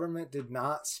 The government did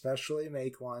not specially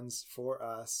make ones for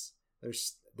us.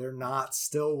 They're not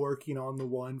still working on the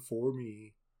one for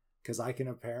me because I can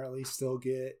apparently still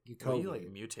get COVID. Well, you like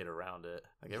mutate around it.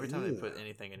 Like every time they put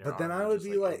anything in your arm, then I would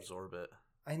just, be like absorb it.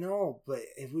 I know, but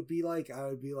it would be like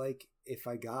if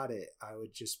I got it, I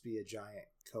would just be a giant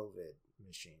COVID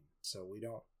machine. So we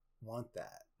don't want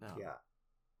that. No. Yeah.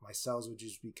 My cells would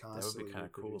just be constantly. That would be kind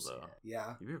of cool, though.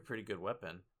 Yeah, you'd be a pretty good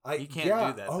weapon. You can't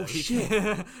do that. Oh though.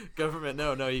 shit! Government,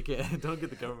 no, you can't. Don't get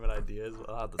the government ideas.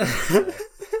 I'll have to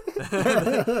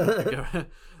that.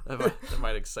 That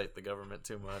might excite the government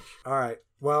too much. All right.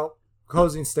 Well,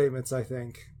 closing statements. I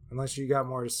think, unless you got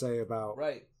more to say about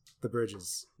the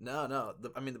bridges. No. The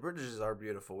bridges are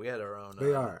beautiful. We had our own.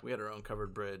 They are. We had our own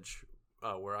covered bridge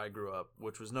where I grew up,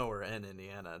 which was nowhere in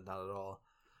Indiana, not at all.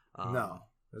 No.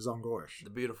 It was on Gorsh. The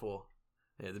beautiful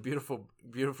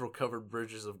covered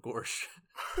bridges of Gorsh.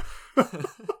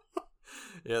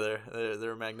 Yeah,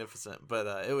 they're magnificent.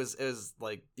 But it was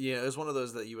like, it was one of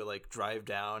those that you would like drive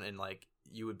down and like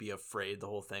you would be afraid the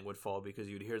whole thing would fall because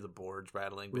you'd hear the boards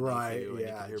rattling beneath you, and you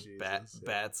could hear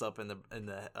bats up in the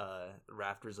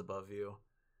rafters above you.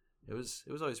 It was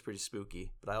always pretty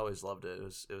spooky, but I always loved it. It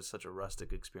was such a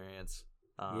rustic experience.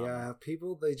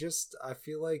 People I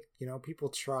feel like people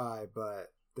try,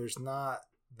 but there's not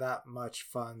that much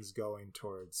funds going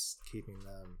towards keeping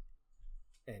them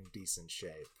in decent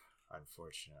shape,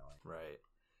 unfortunately. Right.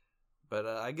 But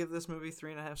I give this movie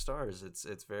 3.5 stars.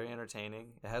 It's very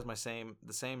entertaining. It has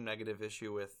the same negative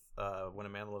issue with When a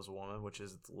Man Loves a Woman, which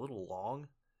is it's a little long.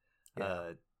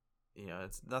 Yeah.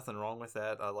 It's nothing wrong with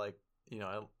that. I like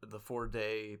the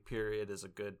 4-day period is a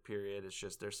good period. It's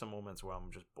just there's some moments where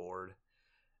I'm just bored,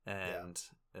 and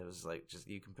it was like just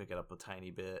you can pick it up a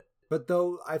tiny bit. But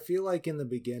though I feel like in the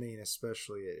beginning,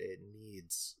 especially, it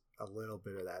needs a little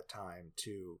bit of that time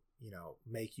to,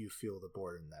 make you feel the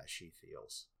boredom that she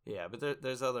feels. Yeah, but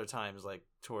there's other times like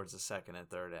towards the second and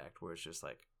third act where it's just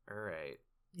like, all right,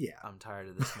 yeah, I'm tired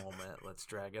of this moment. Let's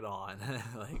drag it on.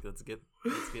 Like let's get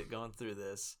going through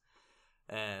this.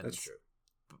 And that's true.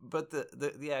 But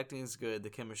the acting is good. The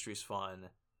chemistry's fun,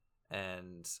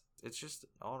 and it's just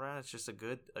all around. It's just a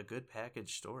good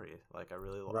package story. Like I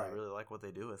really like what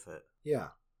they do with it. Yeah,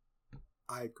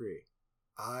 I agree.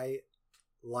 I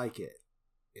like it.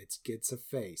 It gets a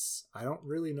face. I don't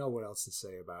really know what else to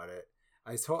say about it.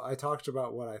 I talked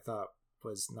about what I thought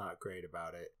was not great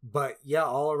about it, but yeah,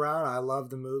 all around I love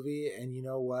the movie. And you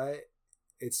know what?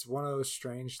 It's one of those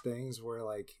strange things where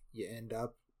like you end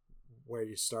up where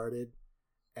you started,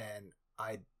 and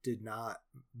I did not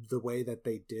the way that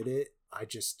they did it.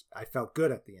 I felt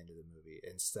good at the end of the movie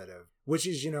instead of, which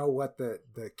is what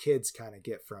the kids kind of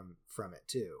get from it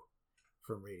too,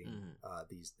 from reading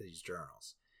these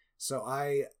journals. So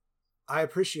I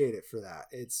appreciate it for that.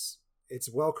 It's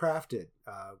well crafted.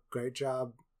 Great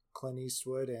job, Clint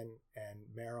Eastwood and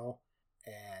Meryl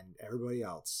and everybody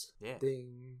else. Yeah.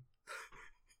 Ding.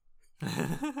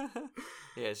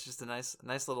 Yeah, it's just a nice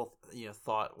little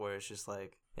thought where it's just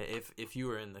like if you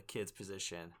were in the kid's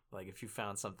position, like if you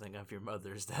found something of your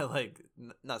mother's that like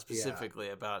not specifically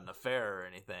about an affair or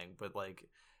anything, but like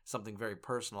something very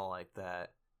personal like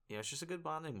that, it's just a good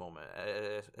bonding moment,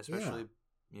 especially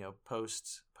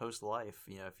post life.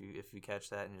 If you catch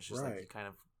that, and it's just like you kind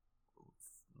of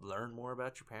learn more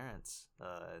about your parents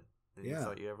than you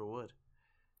thought you ever would.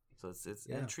 So it's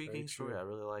an intriguing story. I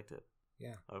really liked it.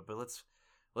 Yeah. But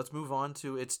let's move on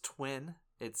to its twin.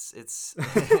 It's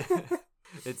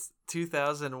it's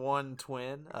 2001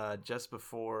 twin. Just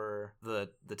before the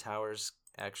towers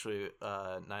actually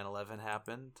 9/11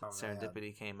 happened.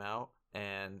 Serendipity came out,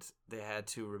 and they had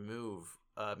to remove.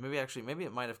 Maybe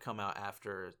it might have come out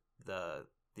after the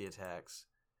attacks,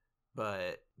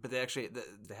 but they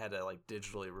had to like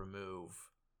digitally remove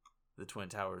the twin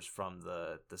towers from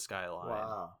the skyline.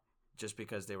 Wow. Just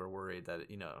because they were worried that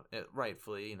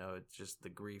rightfully, it's just the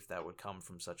grief that would come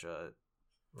from such a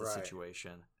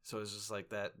situation. So it's just like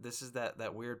that. This is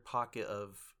that weird pocket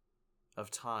of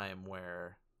time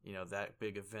where that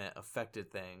big event affected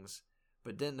things,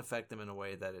 but didn't affect them in a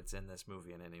way that it's in this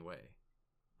movie in any way,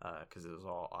 because it was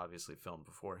all obviously filmed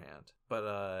beforehand.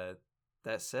 But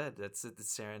that said, that's the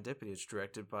Serendipity. It's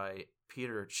directed by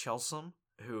Peter Chelsom,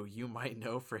 who you might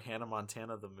know for Hannah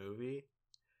Montana the movie.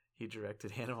 He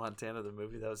directed Hannah Montana the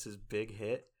movie. That was his big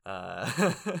hit.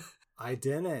 I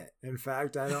didn't. In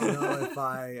fact, I don't know if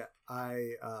I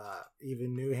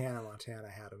even knew Hannah Montana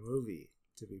had a movie,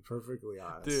 to be perfectly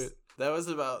honest. Dude, that was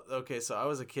about... Okay, so I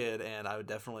was a kid, and I would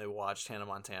definitely watched Hannah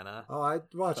Montana. Oh, I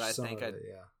watched some of it,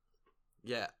 yeah.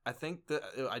 Yeah, I think that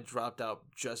I dropped out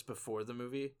just before the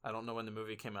movie. I don't know when the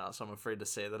movie came out, so I'm afraid to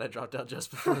say that I dropped out just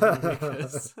before the movie,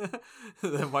 because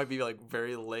that might be like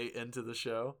very late into the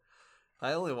show.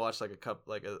 I only watched like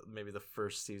maybe the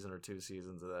first season or 2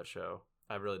 seasons of that show.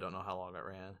 I really don't know how long it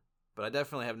ran, but I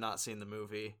definitely have not seen the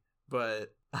movie.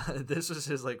 But this was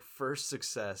his like first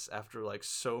success after like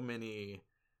so many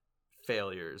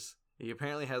failures. He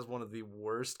apparently has one of the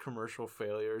worst commercial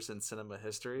failures in cinema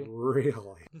history.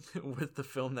 Really? With the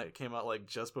film that came out like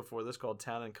just before this called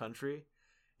Town and Country.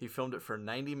 He filmed it for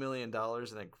 $90 million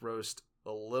and it grossed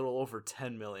a little over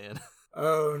 $10 million.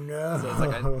 Oh no. So it's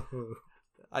like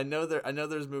I know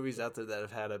there's movies out there that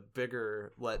have had a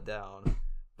bigger letdown,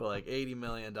 but like $80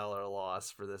 million loss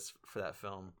for that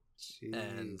film.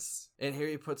 Jeez. And here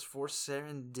he puts forth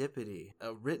Serendipity,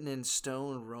 a written in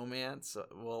stone romance,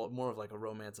 well, more of like a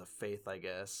romance of faith, I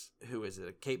guess. Who is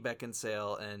it? Kate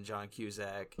Beckinsale and John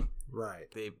Cusack.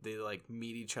 Right. They like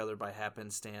meet each other by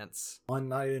happenstance. One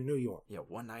night in New York. Yeah,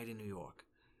 one night in New York.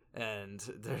 And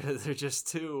they're just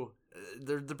two.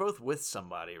 They're both with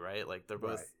somebody, right? Like they're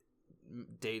both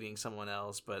dating someone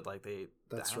else, but like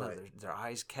that's right. Their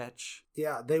eyes catch.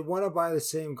 Yeah, they want to buy the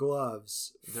same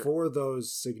gloves for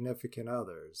those significant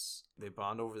others. They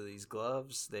bond over these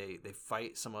gloves. They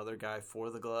fight some other guy for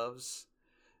the gloves,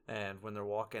 and when they're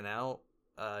walking out,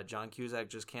 John Cusack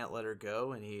just can't let her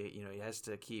go, and he has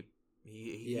to keep.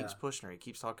 He keeps pushing her. He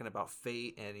keeps talking about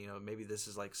fate, and maybe this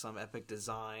is like some epic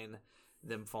design.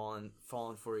 Them falling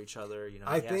for each other. He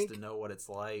has to know what it's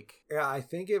like. Yeah, I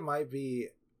think it might be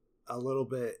a little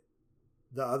bit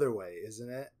the other way, isn't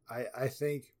it? I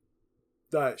think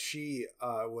that she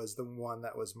was the one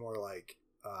that was more like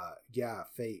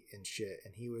fate and shit,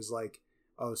 and he was like,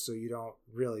 oh, so you don't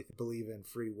really believe in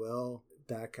free will,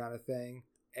 that kind of thing.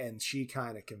 And she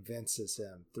kind of convinces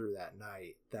him through that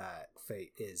night that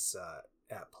fate is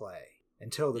at play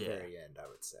until the very end, I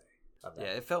would say.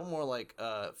 Yeah, it felt more like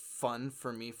fun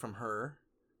for me from her.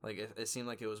 Like, it seemed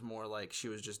like it was more like she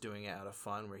was just doing it out of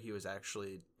fun, where he was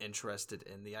actually interested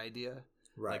in the idea.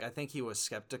 Right. Like, I think he was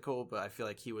skeptical, but I feel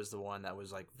like he was the one that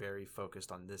was, like, very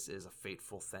focused on this is a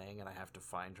fateful thing, and I have to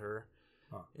find her.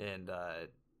 Huh. And,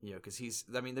 because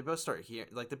they both start here,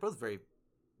 like,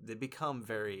 they become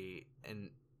very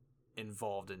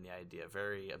involved in the idea,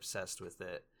 very obsessed with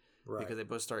it. Right. Because they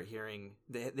both start hearing,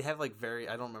 they have, like,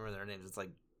 I don't remember their names, it's,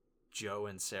 like, Joe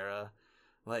and Sarah.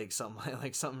 Like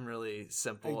something really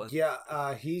simple.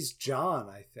 He's John,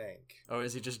 I think. Oh,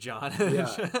 is he just John? Yeah,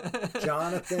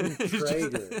 Jonathan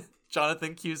Traeger.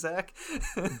 Jonathan Cusack.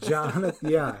 Jonathan,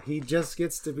 yeah, he just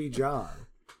gets to be John.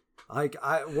 Like,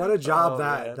 what a job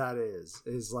that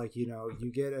is like,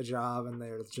 you get a job and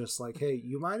they're just like, hey,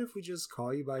 you mind if we just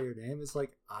call you by your name? It's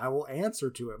like, I will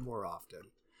answer to it more often.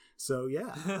 So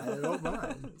yeah, I don't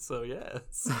mind. So yeah,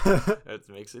 it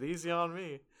makes it easy on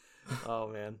me. Oh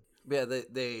man. Yeah,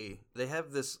 they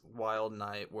have this wild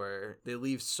night where they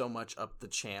leave so much up the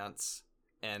chance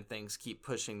and things keep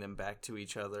pushing them back to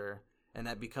each other, and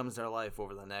that becomes their life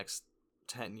over the next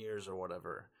 10 years or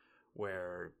whatever,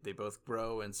 where they both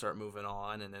grow and start moving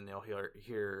on, and then they'll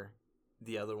hear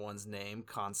the other one's name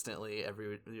constantly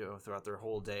throughout their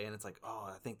whole day, and it's like, oh,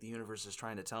 I think the universe is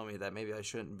trying to tell me that maybe I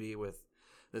shouldn't be with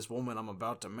this woman I'm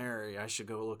about to marry. I should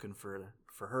go looking for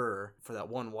her, for that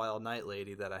one wild night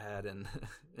lady that I had in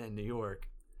New York.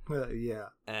 Yeah.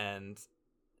 And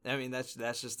I mean, that's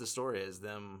just the story, is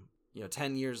them,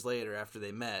 10 years later after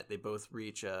they met, they both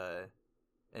reach an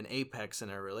apex in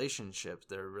their relationship.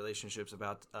 Their relationships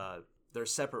their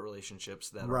separate relationships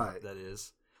that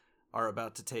are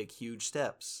about to take huge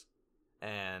steps.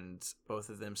 And both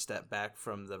of them step back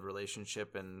from the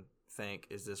relationship and think,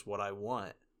 is this what I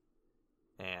want?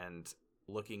 And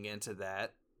looking into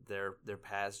that, their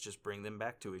paths just bring them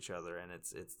back to each other, and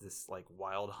it's this like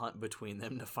wild hunt between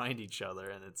them to find each other,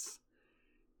 and it's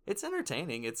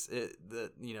entertaining.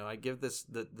 I give this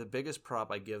the biggest prop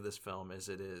I give this film is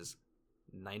it is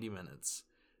 90 minutes.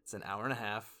 It's an hour and a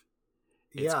half.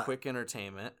 It's quick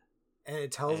entertainment, and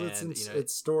it tells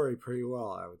its story pretty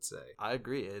well, I would say. I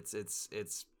agree. It's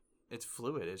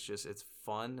fluid. It's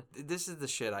fun. This is the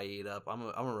shit I eat up. I'm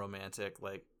a romantic,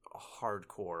 like,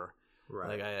 hardcore. Right.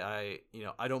 Like I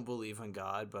I don't believe in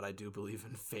God, but I do believe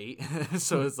in fate.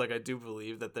 So it's like I do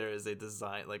believe that there is a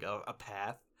design, like a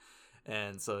path.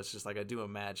 And so it's just like I do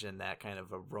imagine that kind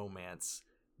of a romance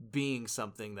being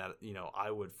something that,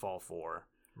 I would fall for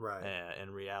Right.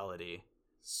 in reality.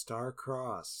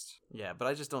 Star-crossed. Yeah, but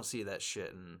I just don't see that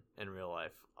shit in real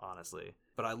life, honestly.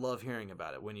 But I love hearing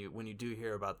about it. When you do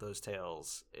hear about those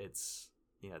tales, it's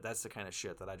that's the kind of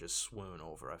shit that I just swoon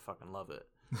over. I fucking love it.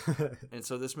 And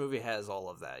so this movie has all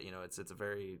of that. It's a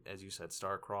very, as you said,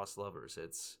 star-crossed lovers.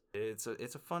 It's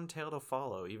a fun tale to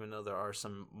follow, even though there are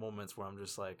some moments where I'm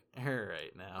just like, all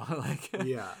right now, like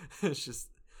Yeah. it's just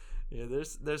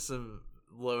there's some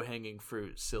low-hanging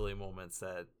fruit, silly moments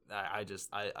that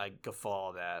I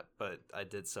guffaw at, but I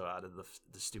did so out of the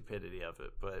stupidity of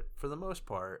it. But for the most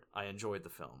part, I enjoyed the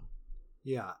film.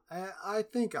 Yeah, I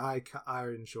think I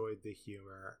enjoyed the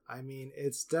humor. I mean,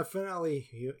 it's definitely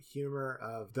humor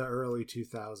of the early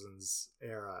 2000s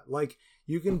era. Like,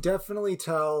 you can definitely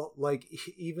tell, like,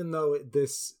 even though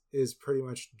this is pretty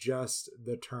much just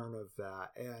the turn of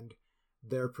that, and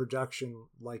their production,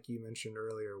 like you mentioned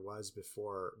earlier, was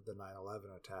before the 9/11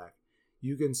 attack,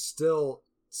 you can still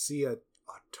see a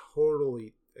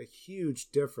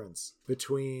huge difference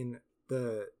between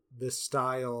the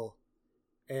style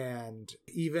and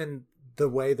even the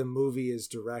way the movie is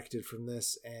directed from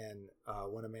this and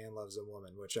When a Man Loves a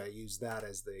Woman, which I use that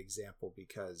as the example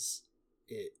because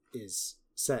it is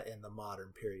set in the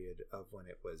modern period of when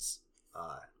it was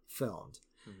filmed.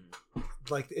 Mm-hmm.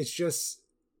 Like, it just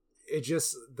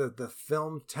the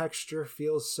film texture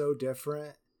feels so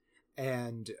different,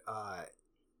 and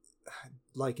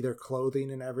like their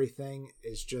clothing and everything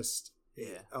is just,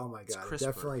 oh my god, it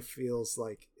definitely feels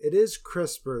like it is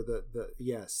crisper, the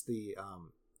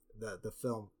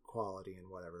film quality and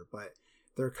whatever, but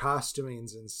their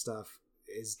costumings and stuff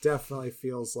is definitely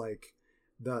feels like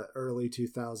the early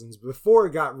 2000s before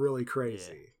it got really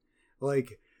crazy.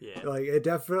 Like it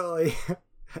definitely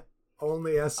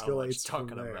only escalates from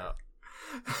there. About.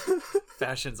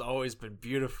 Fashion's always been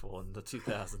beautiful in the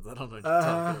 2000s. I don't know what you're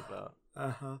talking about.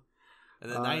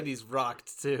 And the 90s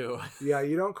rocked too. Yeah,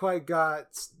 you don't quite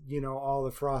got, all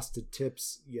the frosted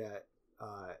tips yet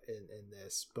in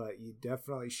this, but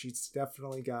she's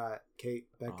definitely got Kate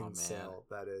Beckinsale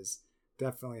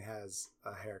definitely has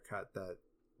a haircut that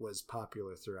was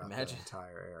popular throughout the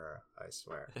entire era, I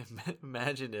swear.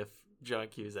 Imagine if John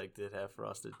Cusack did have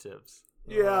frosted tips.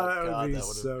 Yeah, that would be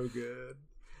so good.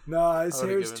 No, his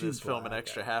hair's too black. Film an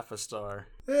extra half a star.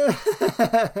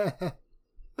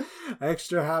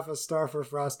 Extra half a star for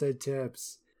frosted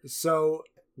tips. So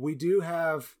we do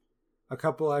have a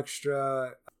couple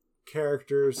extra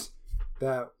characters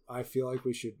that I feel like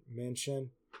we should mention.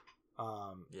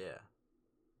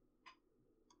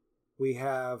 We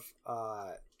have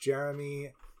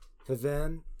Jeremy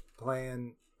Piven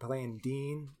playing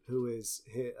Dean, who is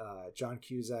John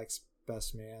Cusack's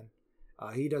best man.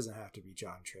 He doesn't have to be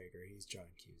John Traeger. He's John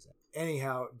Cusack.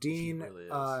 Anyhow, Dean really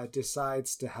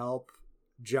decides to help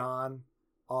John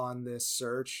on this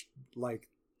search, like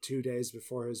 2 days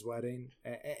before his wedding,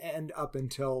 and up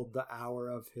until the hour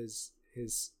of his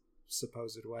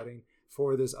supposed wedding,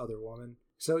 for this other woman.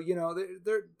 So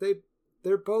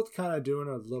they're both kind of doing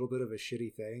a little bit of a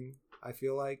shitty thing, I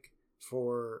feel like,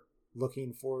 for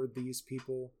looking for these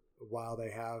people while they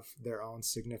have their own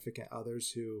significant others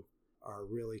who are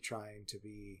really trying to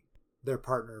be their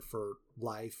partner for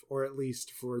life, or at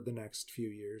least for the next few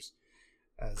years,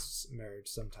 as marriage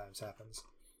sometimes happens.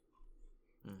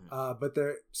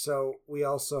 Mm-hmm. So we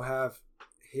also have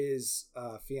his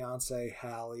fiance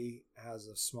Hallie has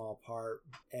a small part,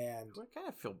 and I kind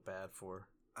of feel bad for her.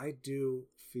 I do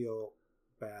feel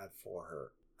bad for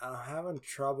her. I'm having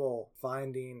trouble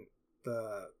finding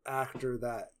the actor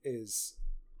that is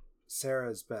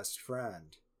Sarah's best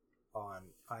friend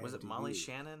on IMDb. Was it Molly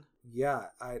Shannon? Yeah,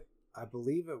 I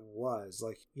believe it was.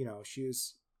 Like, she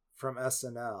was from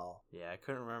SNL. Yeah, I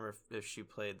couldn't remember if she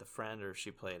played the friend or if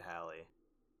she played Hallie.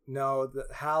 No,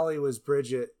 Hallie was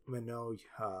Bridget Mahoyan.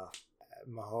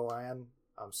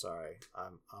 I'm sorry,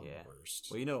 I'm worst.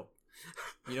 Well, you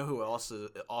know who also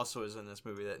is in this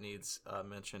movie that needs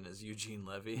mention is Eugene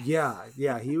Levy.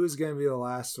 Yeah, he was gonna be the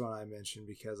last one I mentioned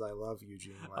because I love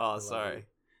Eugene Levy. Oh, sorry.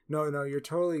 No, you're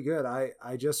totally good.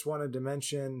 I just wanted to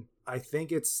mention, I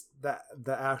think it's the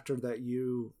actor that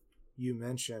you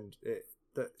mentioned.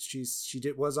 She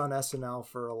was on SNL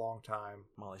for a long time.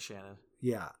 Molly Shannon.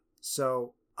 Yeah.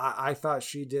 So I thought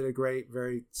she did a great,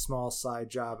 very small side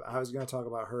job. I was going to talk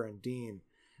about her and Dean,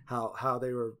 how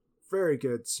they were very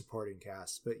good supporting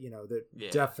cast, but they're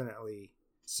definitely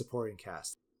supporting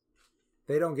cast.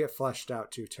 they don't get fleshed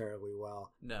out too terribly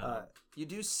well. No, you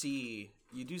do see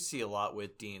a lot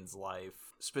with Dean's life,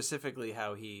 specifically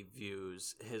how he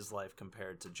views his life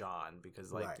compared to John,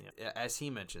 because like as he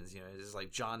mentions, it's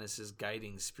like John is his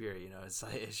guiding spirit.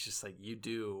 It's just like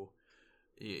you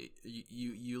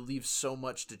leave so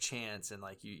much to chance, and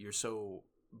like you're so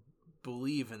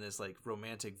believe in this like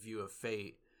romantic view of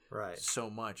fate. Right. So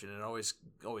much, and it always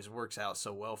works out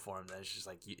so well for him that it's just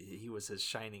like he was his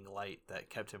shining light that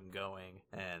kept him going,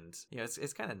 and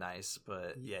it's kind of nice,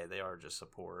 but yeah, they are just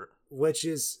support. Which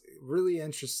is really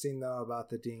interesting though about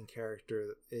the Dean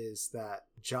character is that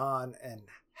John and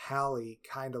Hallie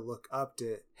kind of look up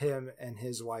to him and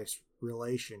his wife's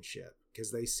relationship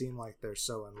because they seem like they're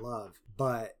so in love,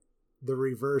 but the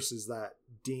reverse is that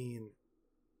Dean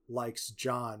likes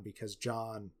John because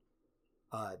John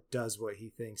does what he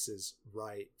thinks is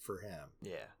right for him.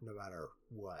 Yeah. No matter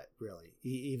what, really.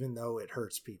 Even though it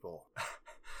hurts people.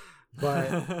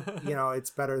 But, it's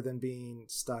better than being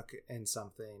stuck in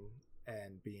something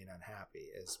and being unhappy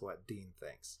is what Dean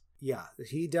thinks. Yeah,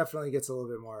 he definitely gets a little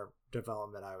bit more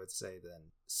development, I would say,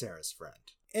 than Sarah's friend.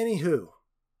 Anywho,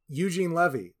 Eugene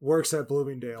Levy works at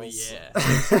Bloomingdale's.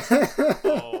 But yeah.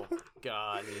 Oh,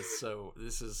 God.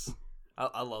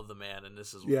 I love the man, and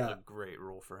this is a great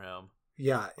role for him.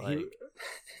 Yeah, like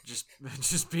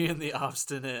just being the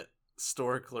obstinate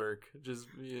store clerk, just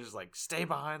like stay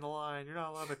behind the line. You're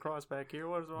not allowed to cross back here.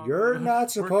 What is wrong? You're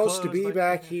not supposed to be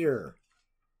back here.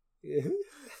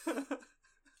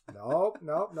 Nope.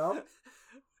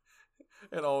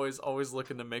 And always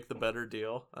looking to make the better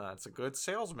deal. It's a good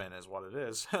salesman, is what it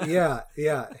is.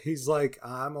 Yeah. He's like,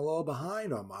 I'm a little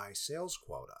behind on my sales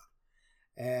quota.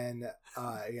 And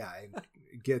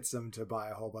it gets him to buy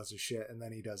a whole bunch of shit, and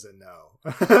then he doesn't know.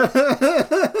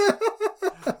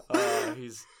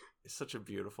 He's such a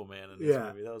beautiful man in this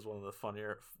movie. That was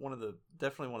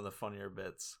definitely one of the funnier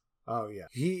bits. Oh yeah,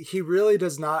 he really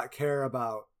does not care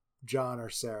about John or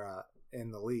Sarah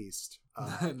in the least.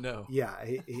 No. Yeah,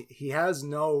 he has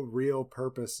no real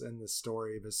purpose in the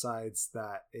story besides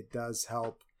that it does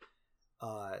help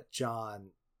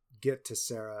John get to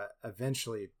Sarah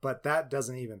eventually, but that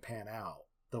doesn't even pan out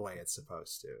the way it's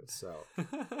supposed to. So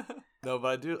no,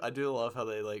 but I do love how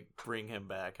they like bring him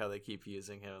back, how they keep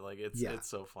using him. Like it's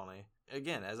so funny.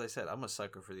 Again, as I said, I'm a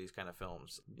sucker for these kind of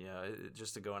films.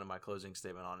 Just to go into my closing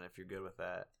statement on it, if you're good with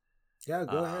that. Yeah,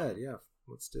 go ahead. Yeah,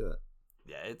 let's do it.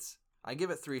 Yeah, I give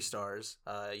it 3 stars.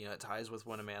 It ties with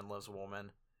When a Man Loves a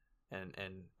Woman, and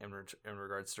in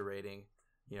regards to rating,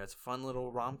 it's a fun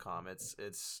little rom-com.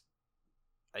 It's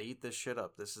I eat this shit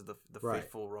up. This is the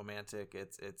faithful romantic.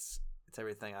 It's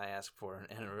everything I ask for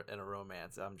in a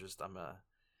romance. I'm a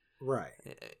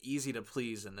easy to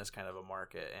please in this kind of a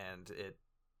market, and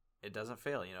it doesn't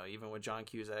fail. Even with John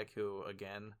Cusack, who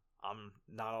again I'm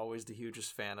not always the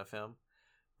hugest fan of him,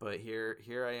 but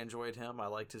here I enjoyed him. I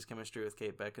liked his chemistry with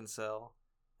Kate Beckinsale,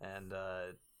 and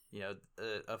a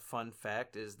fun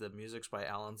fact is the music's by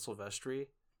Alan Silvestri,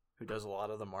 who does a lot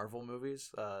of the Marvel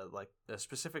movies,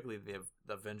 specifically the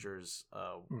Avengers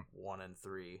 1 and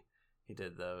 3. He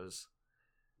did those,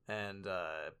 and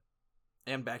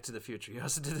Back to the Future. He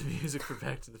also did the music for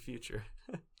Back to the Future.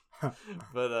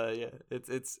 But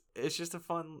it's just a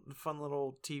fun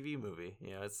little TV movie.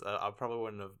 I probably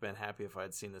wouldn't have been happy if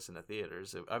I'd seen this in the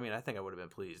theaters. I think I would have been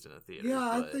pleased in a theater. Yeah,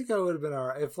 I think I would have been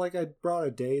alright if I brought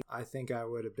a date. I think I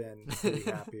would have been pretty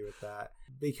happy with that,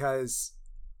 because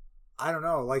I don't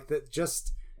know, like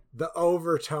just the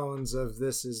overtones of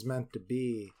this is meant to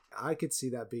be. I could see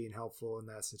that being helpful in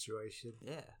that situation.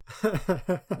 Yeah.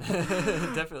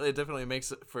 It definitely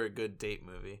makes it for a good date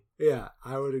movie. Yeah,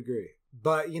 I would agree.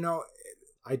 But,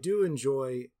 I do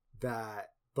enjoy that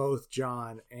both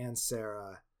John and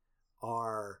Sarah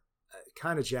are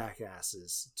kind of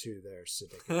jackasses to their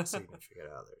significant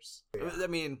others.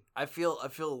 Yeah. I feel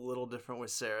a little different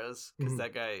with Sarah's, because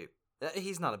that guy,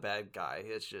 he's not a bad guy.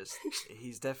 It's just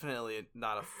he's definitely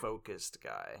not a focused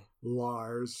guy.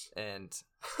 Lars. And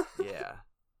yeah,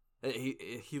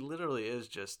 he literally is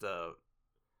just.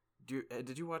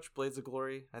 Did you watch Blades of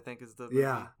Glory? I think is the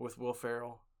movie with Will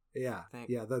Ferrell. Yeah,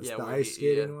 that's the ice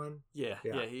skating one. Yeah.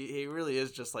 He really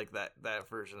is just like that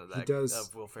version of that.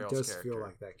 Of Will Ferrell's character. He does feel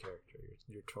like that character.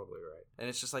 You're totally right. And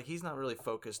it's just like he's not really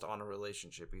focused on a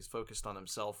relationship. He's focused on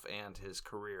himself and his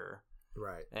career.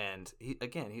 Right. And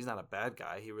he's not a bad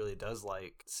guy. He really does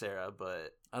like Sarah,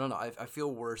 but I don't know. I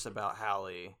feel worse about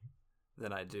Hallie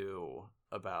than I do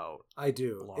about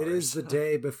Lars. It is the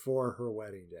day before her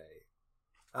wedding day.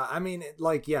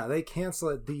 They cancel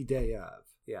it the day of.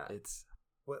 Yeah. It's...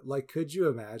 What, could you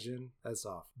imagine? That's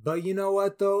off. But you know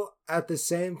what, though? At the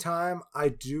same time, I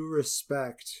do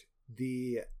respect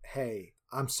hey,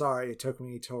 I'm sorry it took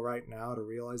me till right now to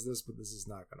realize this, but this is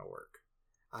not going to work.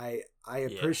 I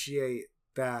appreciate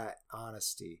that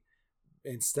honesty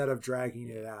instead of dragging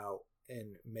it out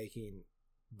and making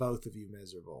both of you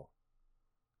miserable.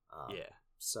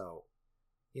 So,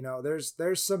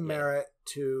 there's some merit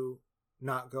to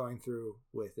not going through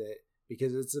with it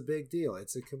because it's a big deal.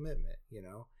 It's a commitment,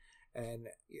 And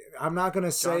I'm not going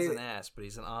to say John's an ass, but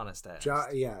he's an honest ass.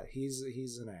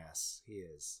 He's an ass. He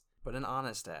is. But an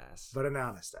honest ass.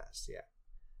 Yeah.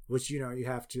 Which, you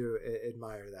have to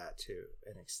admire that to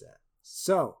an extent.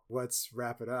 So let's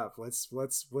wrap it up. Let's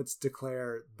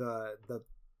declare the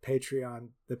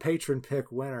patron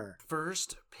pick winner.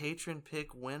 First patron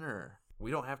pick winner. We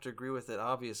don't have to agree with it,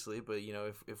 obviously, but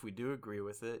if we do agree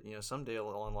with it, someday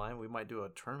online we might do a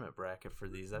tournament bracket for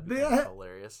these. That'd be kind of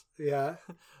hilarious. Yeah.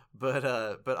 But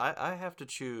I have to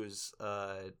choose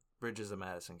Bridges of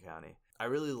Madison County. I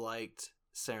really liked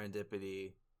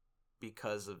Serendipity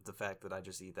because of the fact that I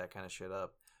just eat that kind of shit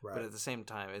up. Right. But at the same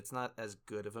time, it's not as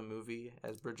good of a movie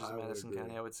as Bridges of Madison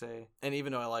County, I would say. And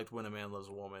even though I liked When a Man Loves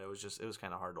a Woman, it was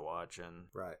kind of hard to watch. And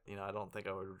I don't think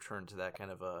I would return to that kind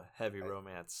of a heavy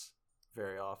romance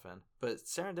very often. But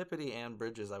Serendipity and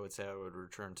Bridges, I would say I would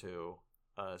return to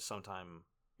sometime,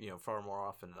 far more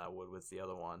often than I would with the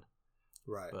other one.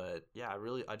 Right. But yeah,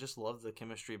 I just love the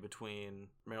chemistry between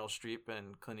Meryl Streep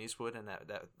and Clint Eastwood, and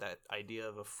that idea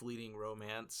of a fleeting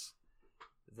romance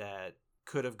that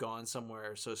could have gone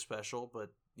somewhere so special,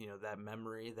 but that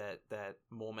memory that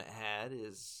moment had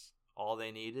is all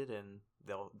they needed, and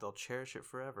they'll cherish it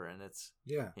forever. And it's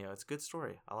it's a good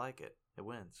story. I like it. It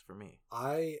wins for me.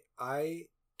 I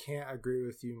can't agree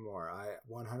with you more. I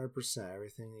 100%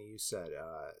 everything that you said.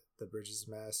 The Bridges of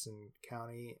Madison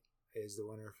County is the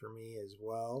winner for me as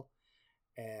well,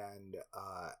 and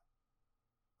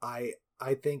I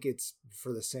think it's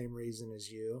for the same reason as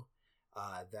you,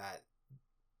 that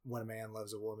When a Man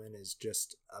Loves a Woman is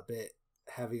just a bit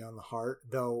heavy on the heart,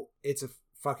 though it's a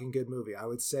fucking good movie. I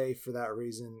would say for that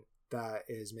reason that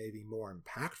is maybe more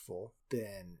impactful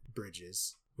than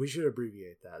Bridges. We should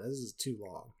abbreviate that. This is too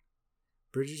long.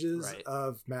 Bridges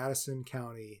of Madison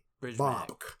County.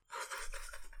 Bonk.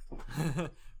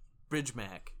 Bridge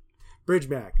Mac.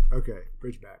 Okay,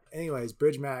 Bridge Mac. Anyways,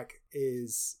 Bridge Mac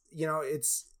is,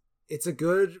 it's a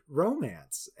good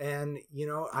romance, and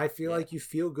I feel like you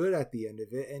feel good at the end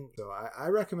of it, and so I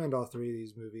recommend all three of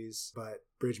these movies, but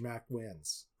Bridge Mac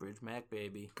wins. Bridge Mac,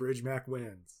 baby. Bridge Mac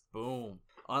wins. Boom.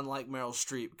 Unlike Meryl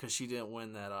Streep, because she didn't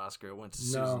win that Oscar, it went to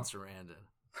Susan Sarandon.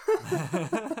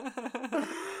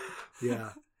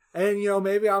 Yeah, and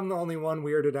maybe I'm the only one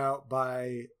weirded out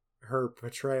by her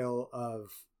portrayal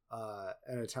of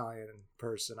an Italian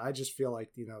person. I just feel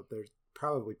like there's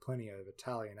probably plenty of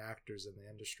Italian actors in the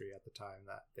industry at the time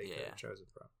that they could have chosen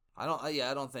from. I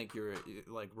don't think you're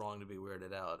wrong to be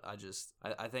weirded out. I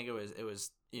think it was it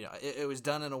was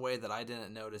done in a way that I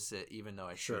didn't notice it, even though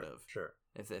I should have. Sure.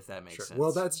 If that makes sense.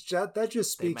 Well, that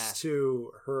just speaks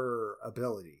to her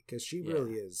ability, because she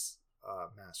really is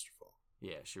masterful.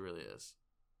 Yeah, she really is.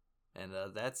 And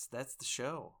that's the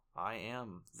show. I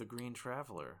am the Green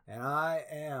Traveler. And I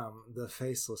am the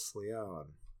Faceless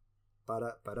Leon.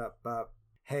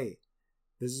 Hey,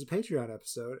 this is a Patreon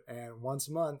episode, and once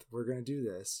a month we're going to do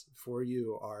this for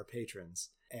you, our patrons.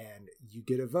 And you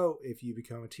get a vote if you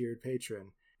become a tiered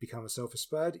patron. Become a Sofa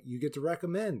Spud, you get to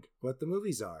recommend what the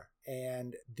movies are.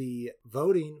 And the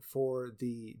voting for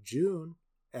the June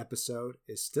episode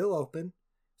is still open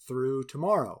through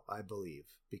tomorrow, I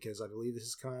believe, because I believe this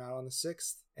is coming out on the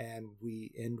 6th, and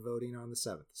we end voting on the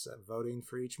 7th. So voting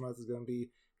for each month is going to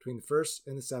be between the 1st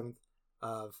and the 7th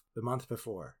of the month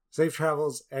before. Safe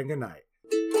travels and good night.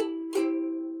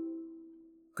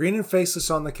 Green and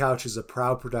Faceless on the Couch is a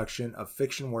proud production of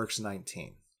Fiction Works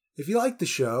 19. If you like the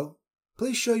show,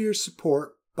 please show your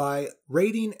support by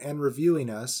rating and reviewing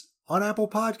us on Apple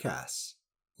Podcasts.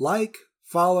 Like,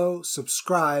 follow,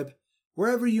 subscribe,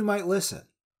 wherever you might listen.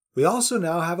 We also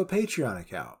now have a Patreon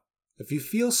account. If you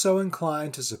feel so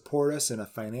inclined to support us in a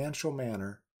financial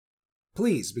manner,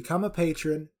 please become a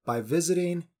patron by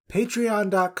visiting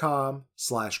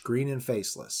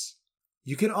patreon.com/greenandfaceless.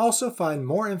 You can also find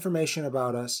more information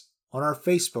about us on our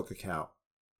Facebook account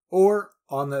or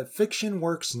on the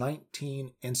FictionWorks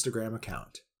 19 Instagram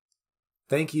account.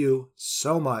 Thank you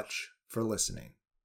so much for listening.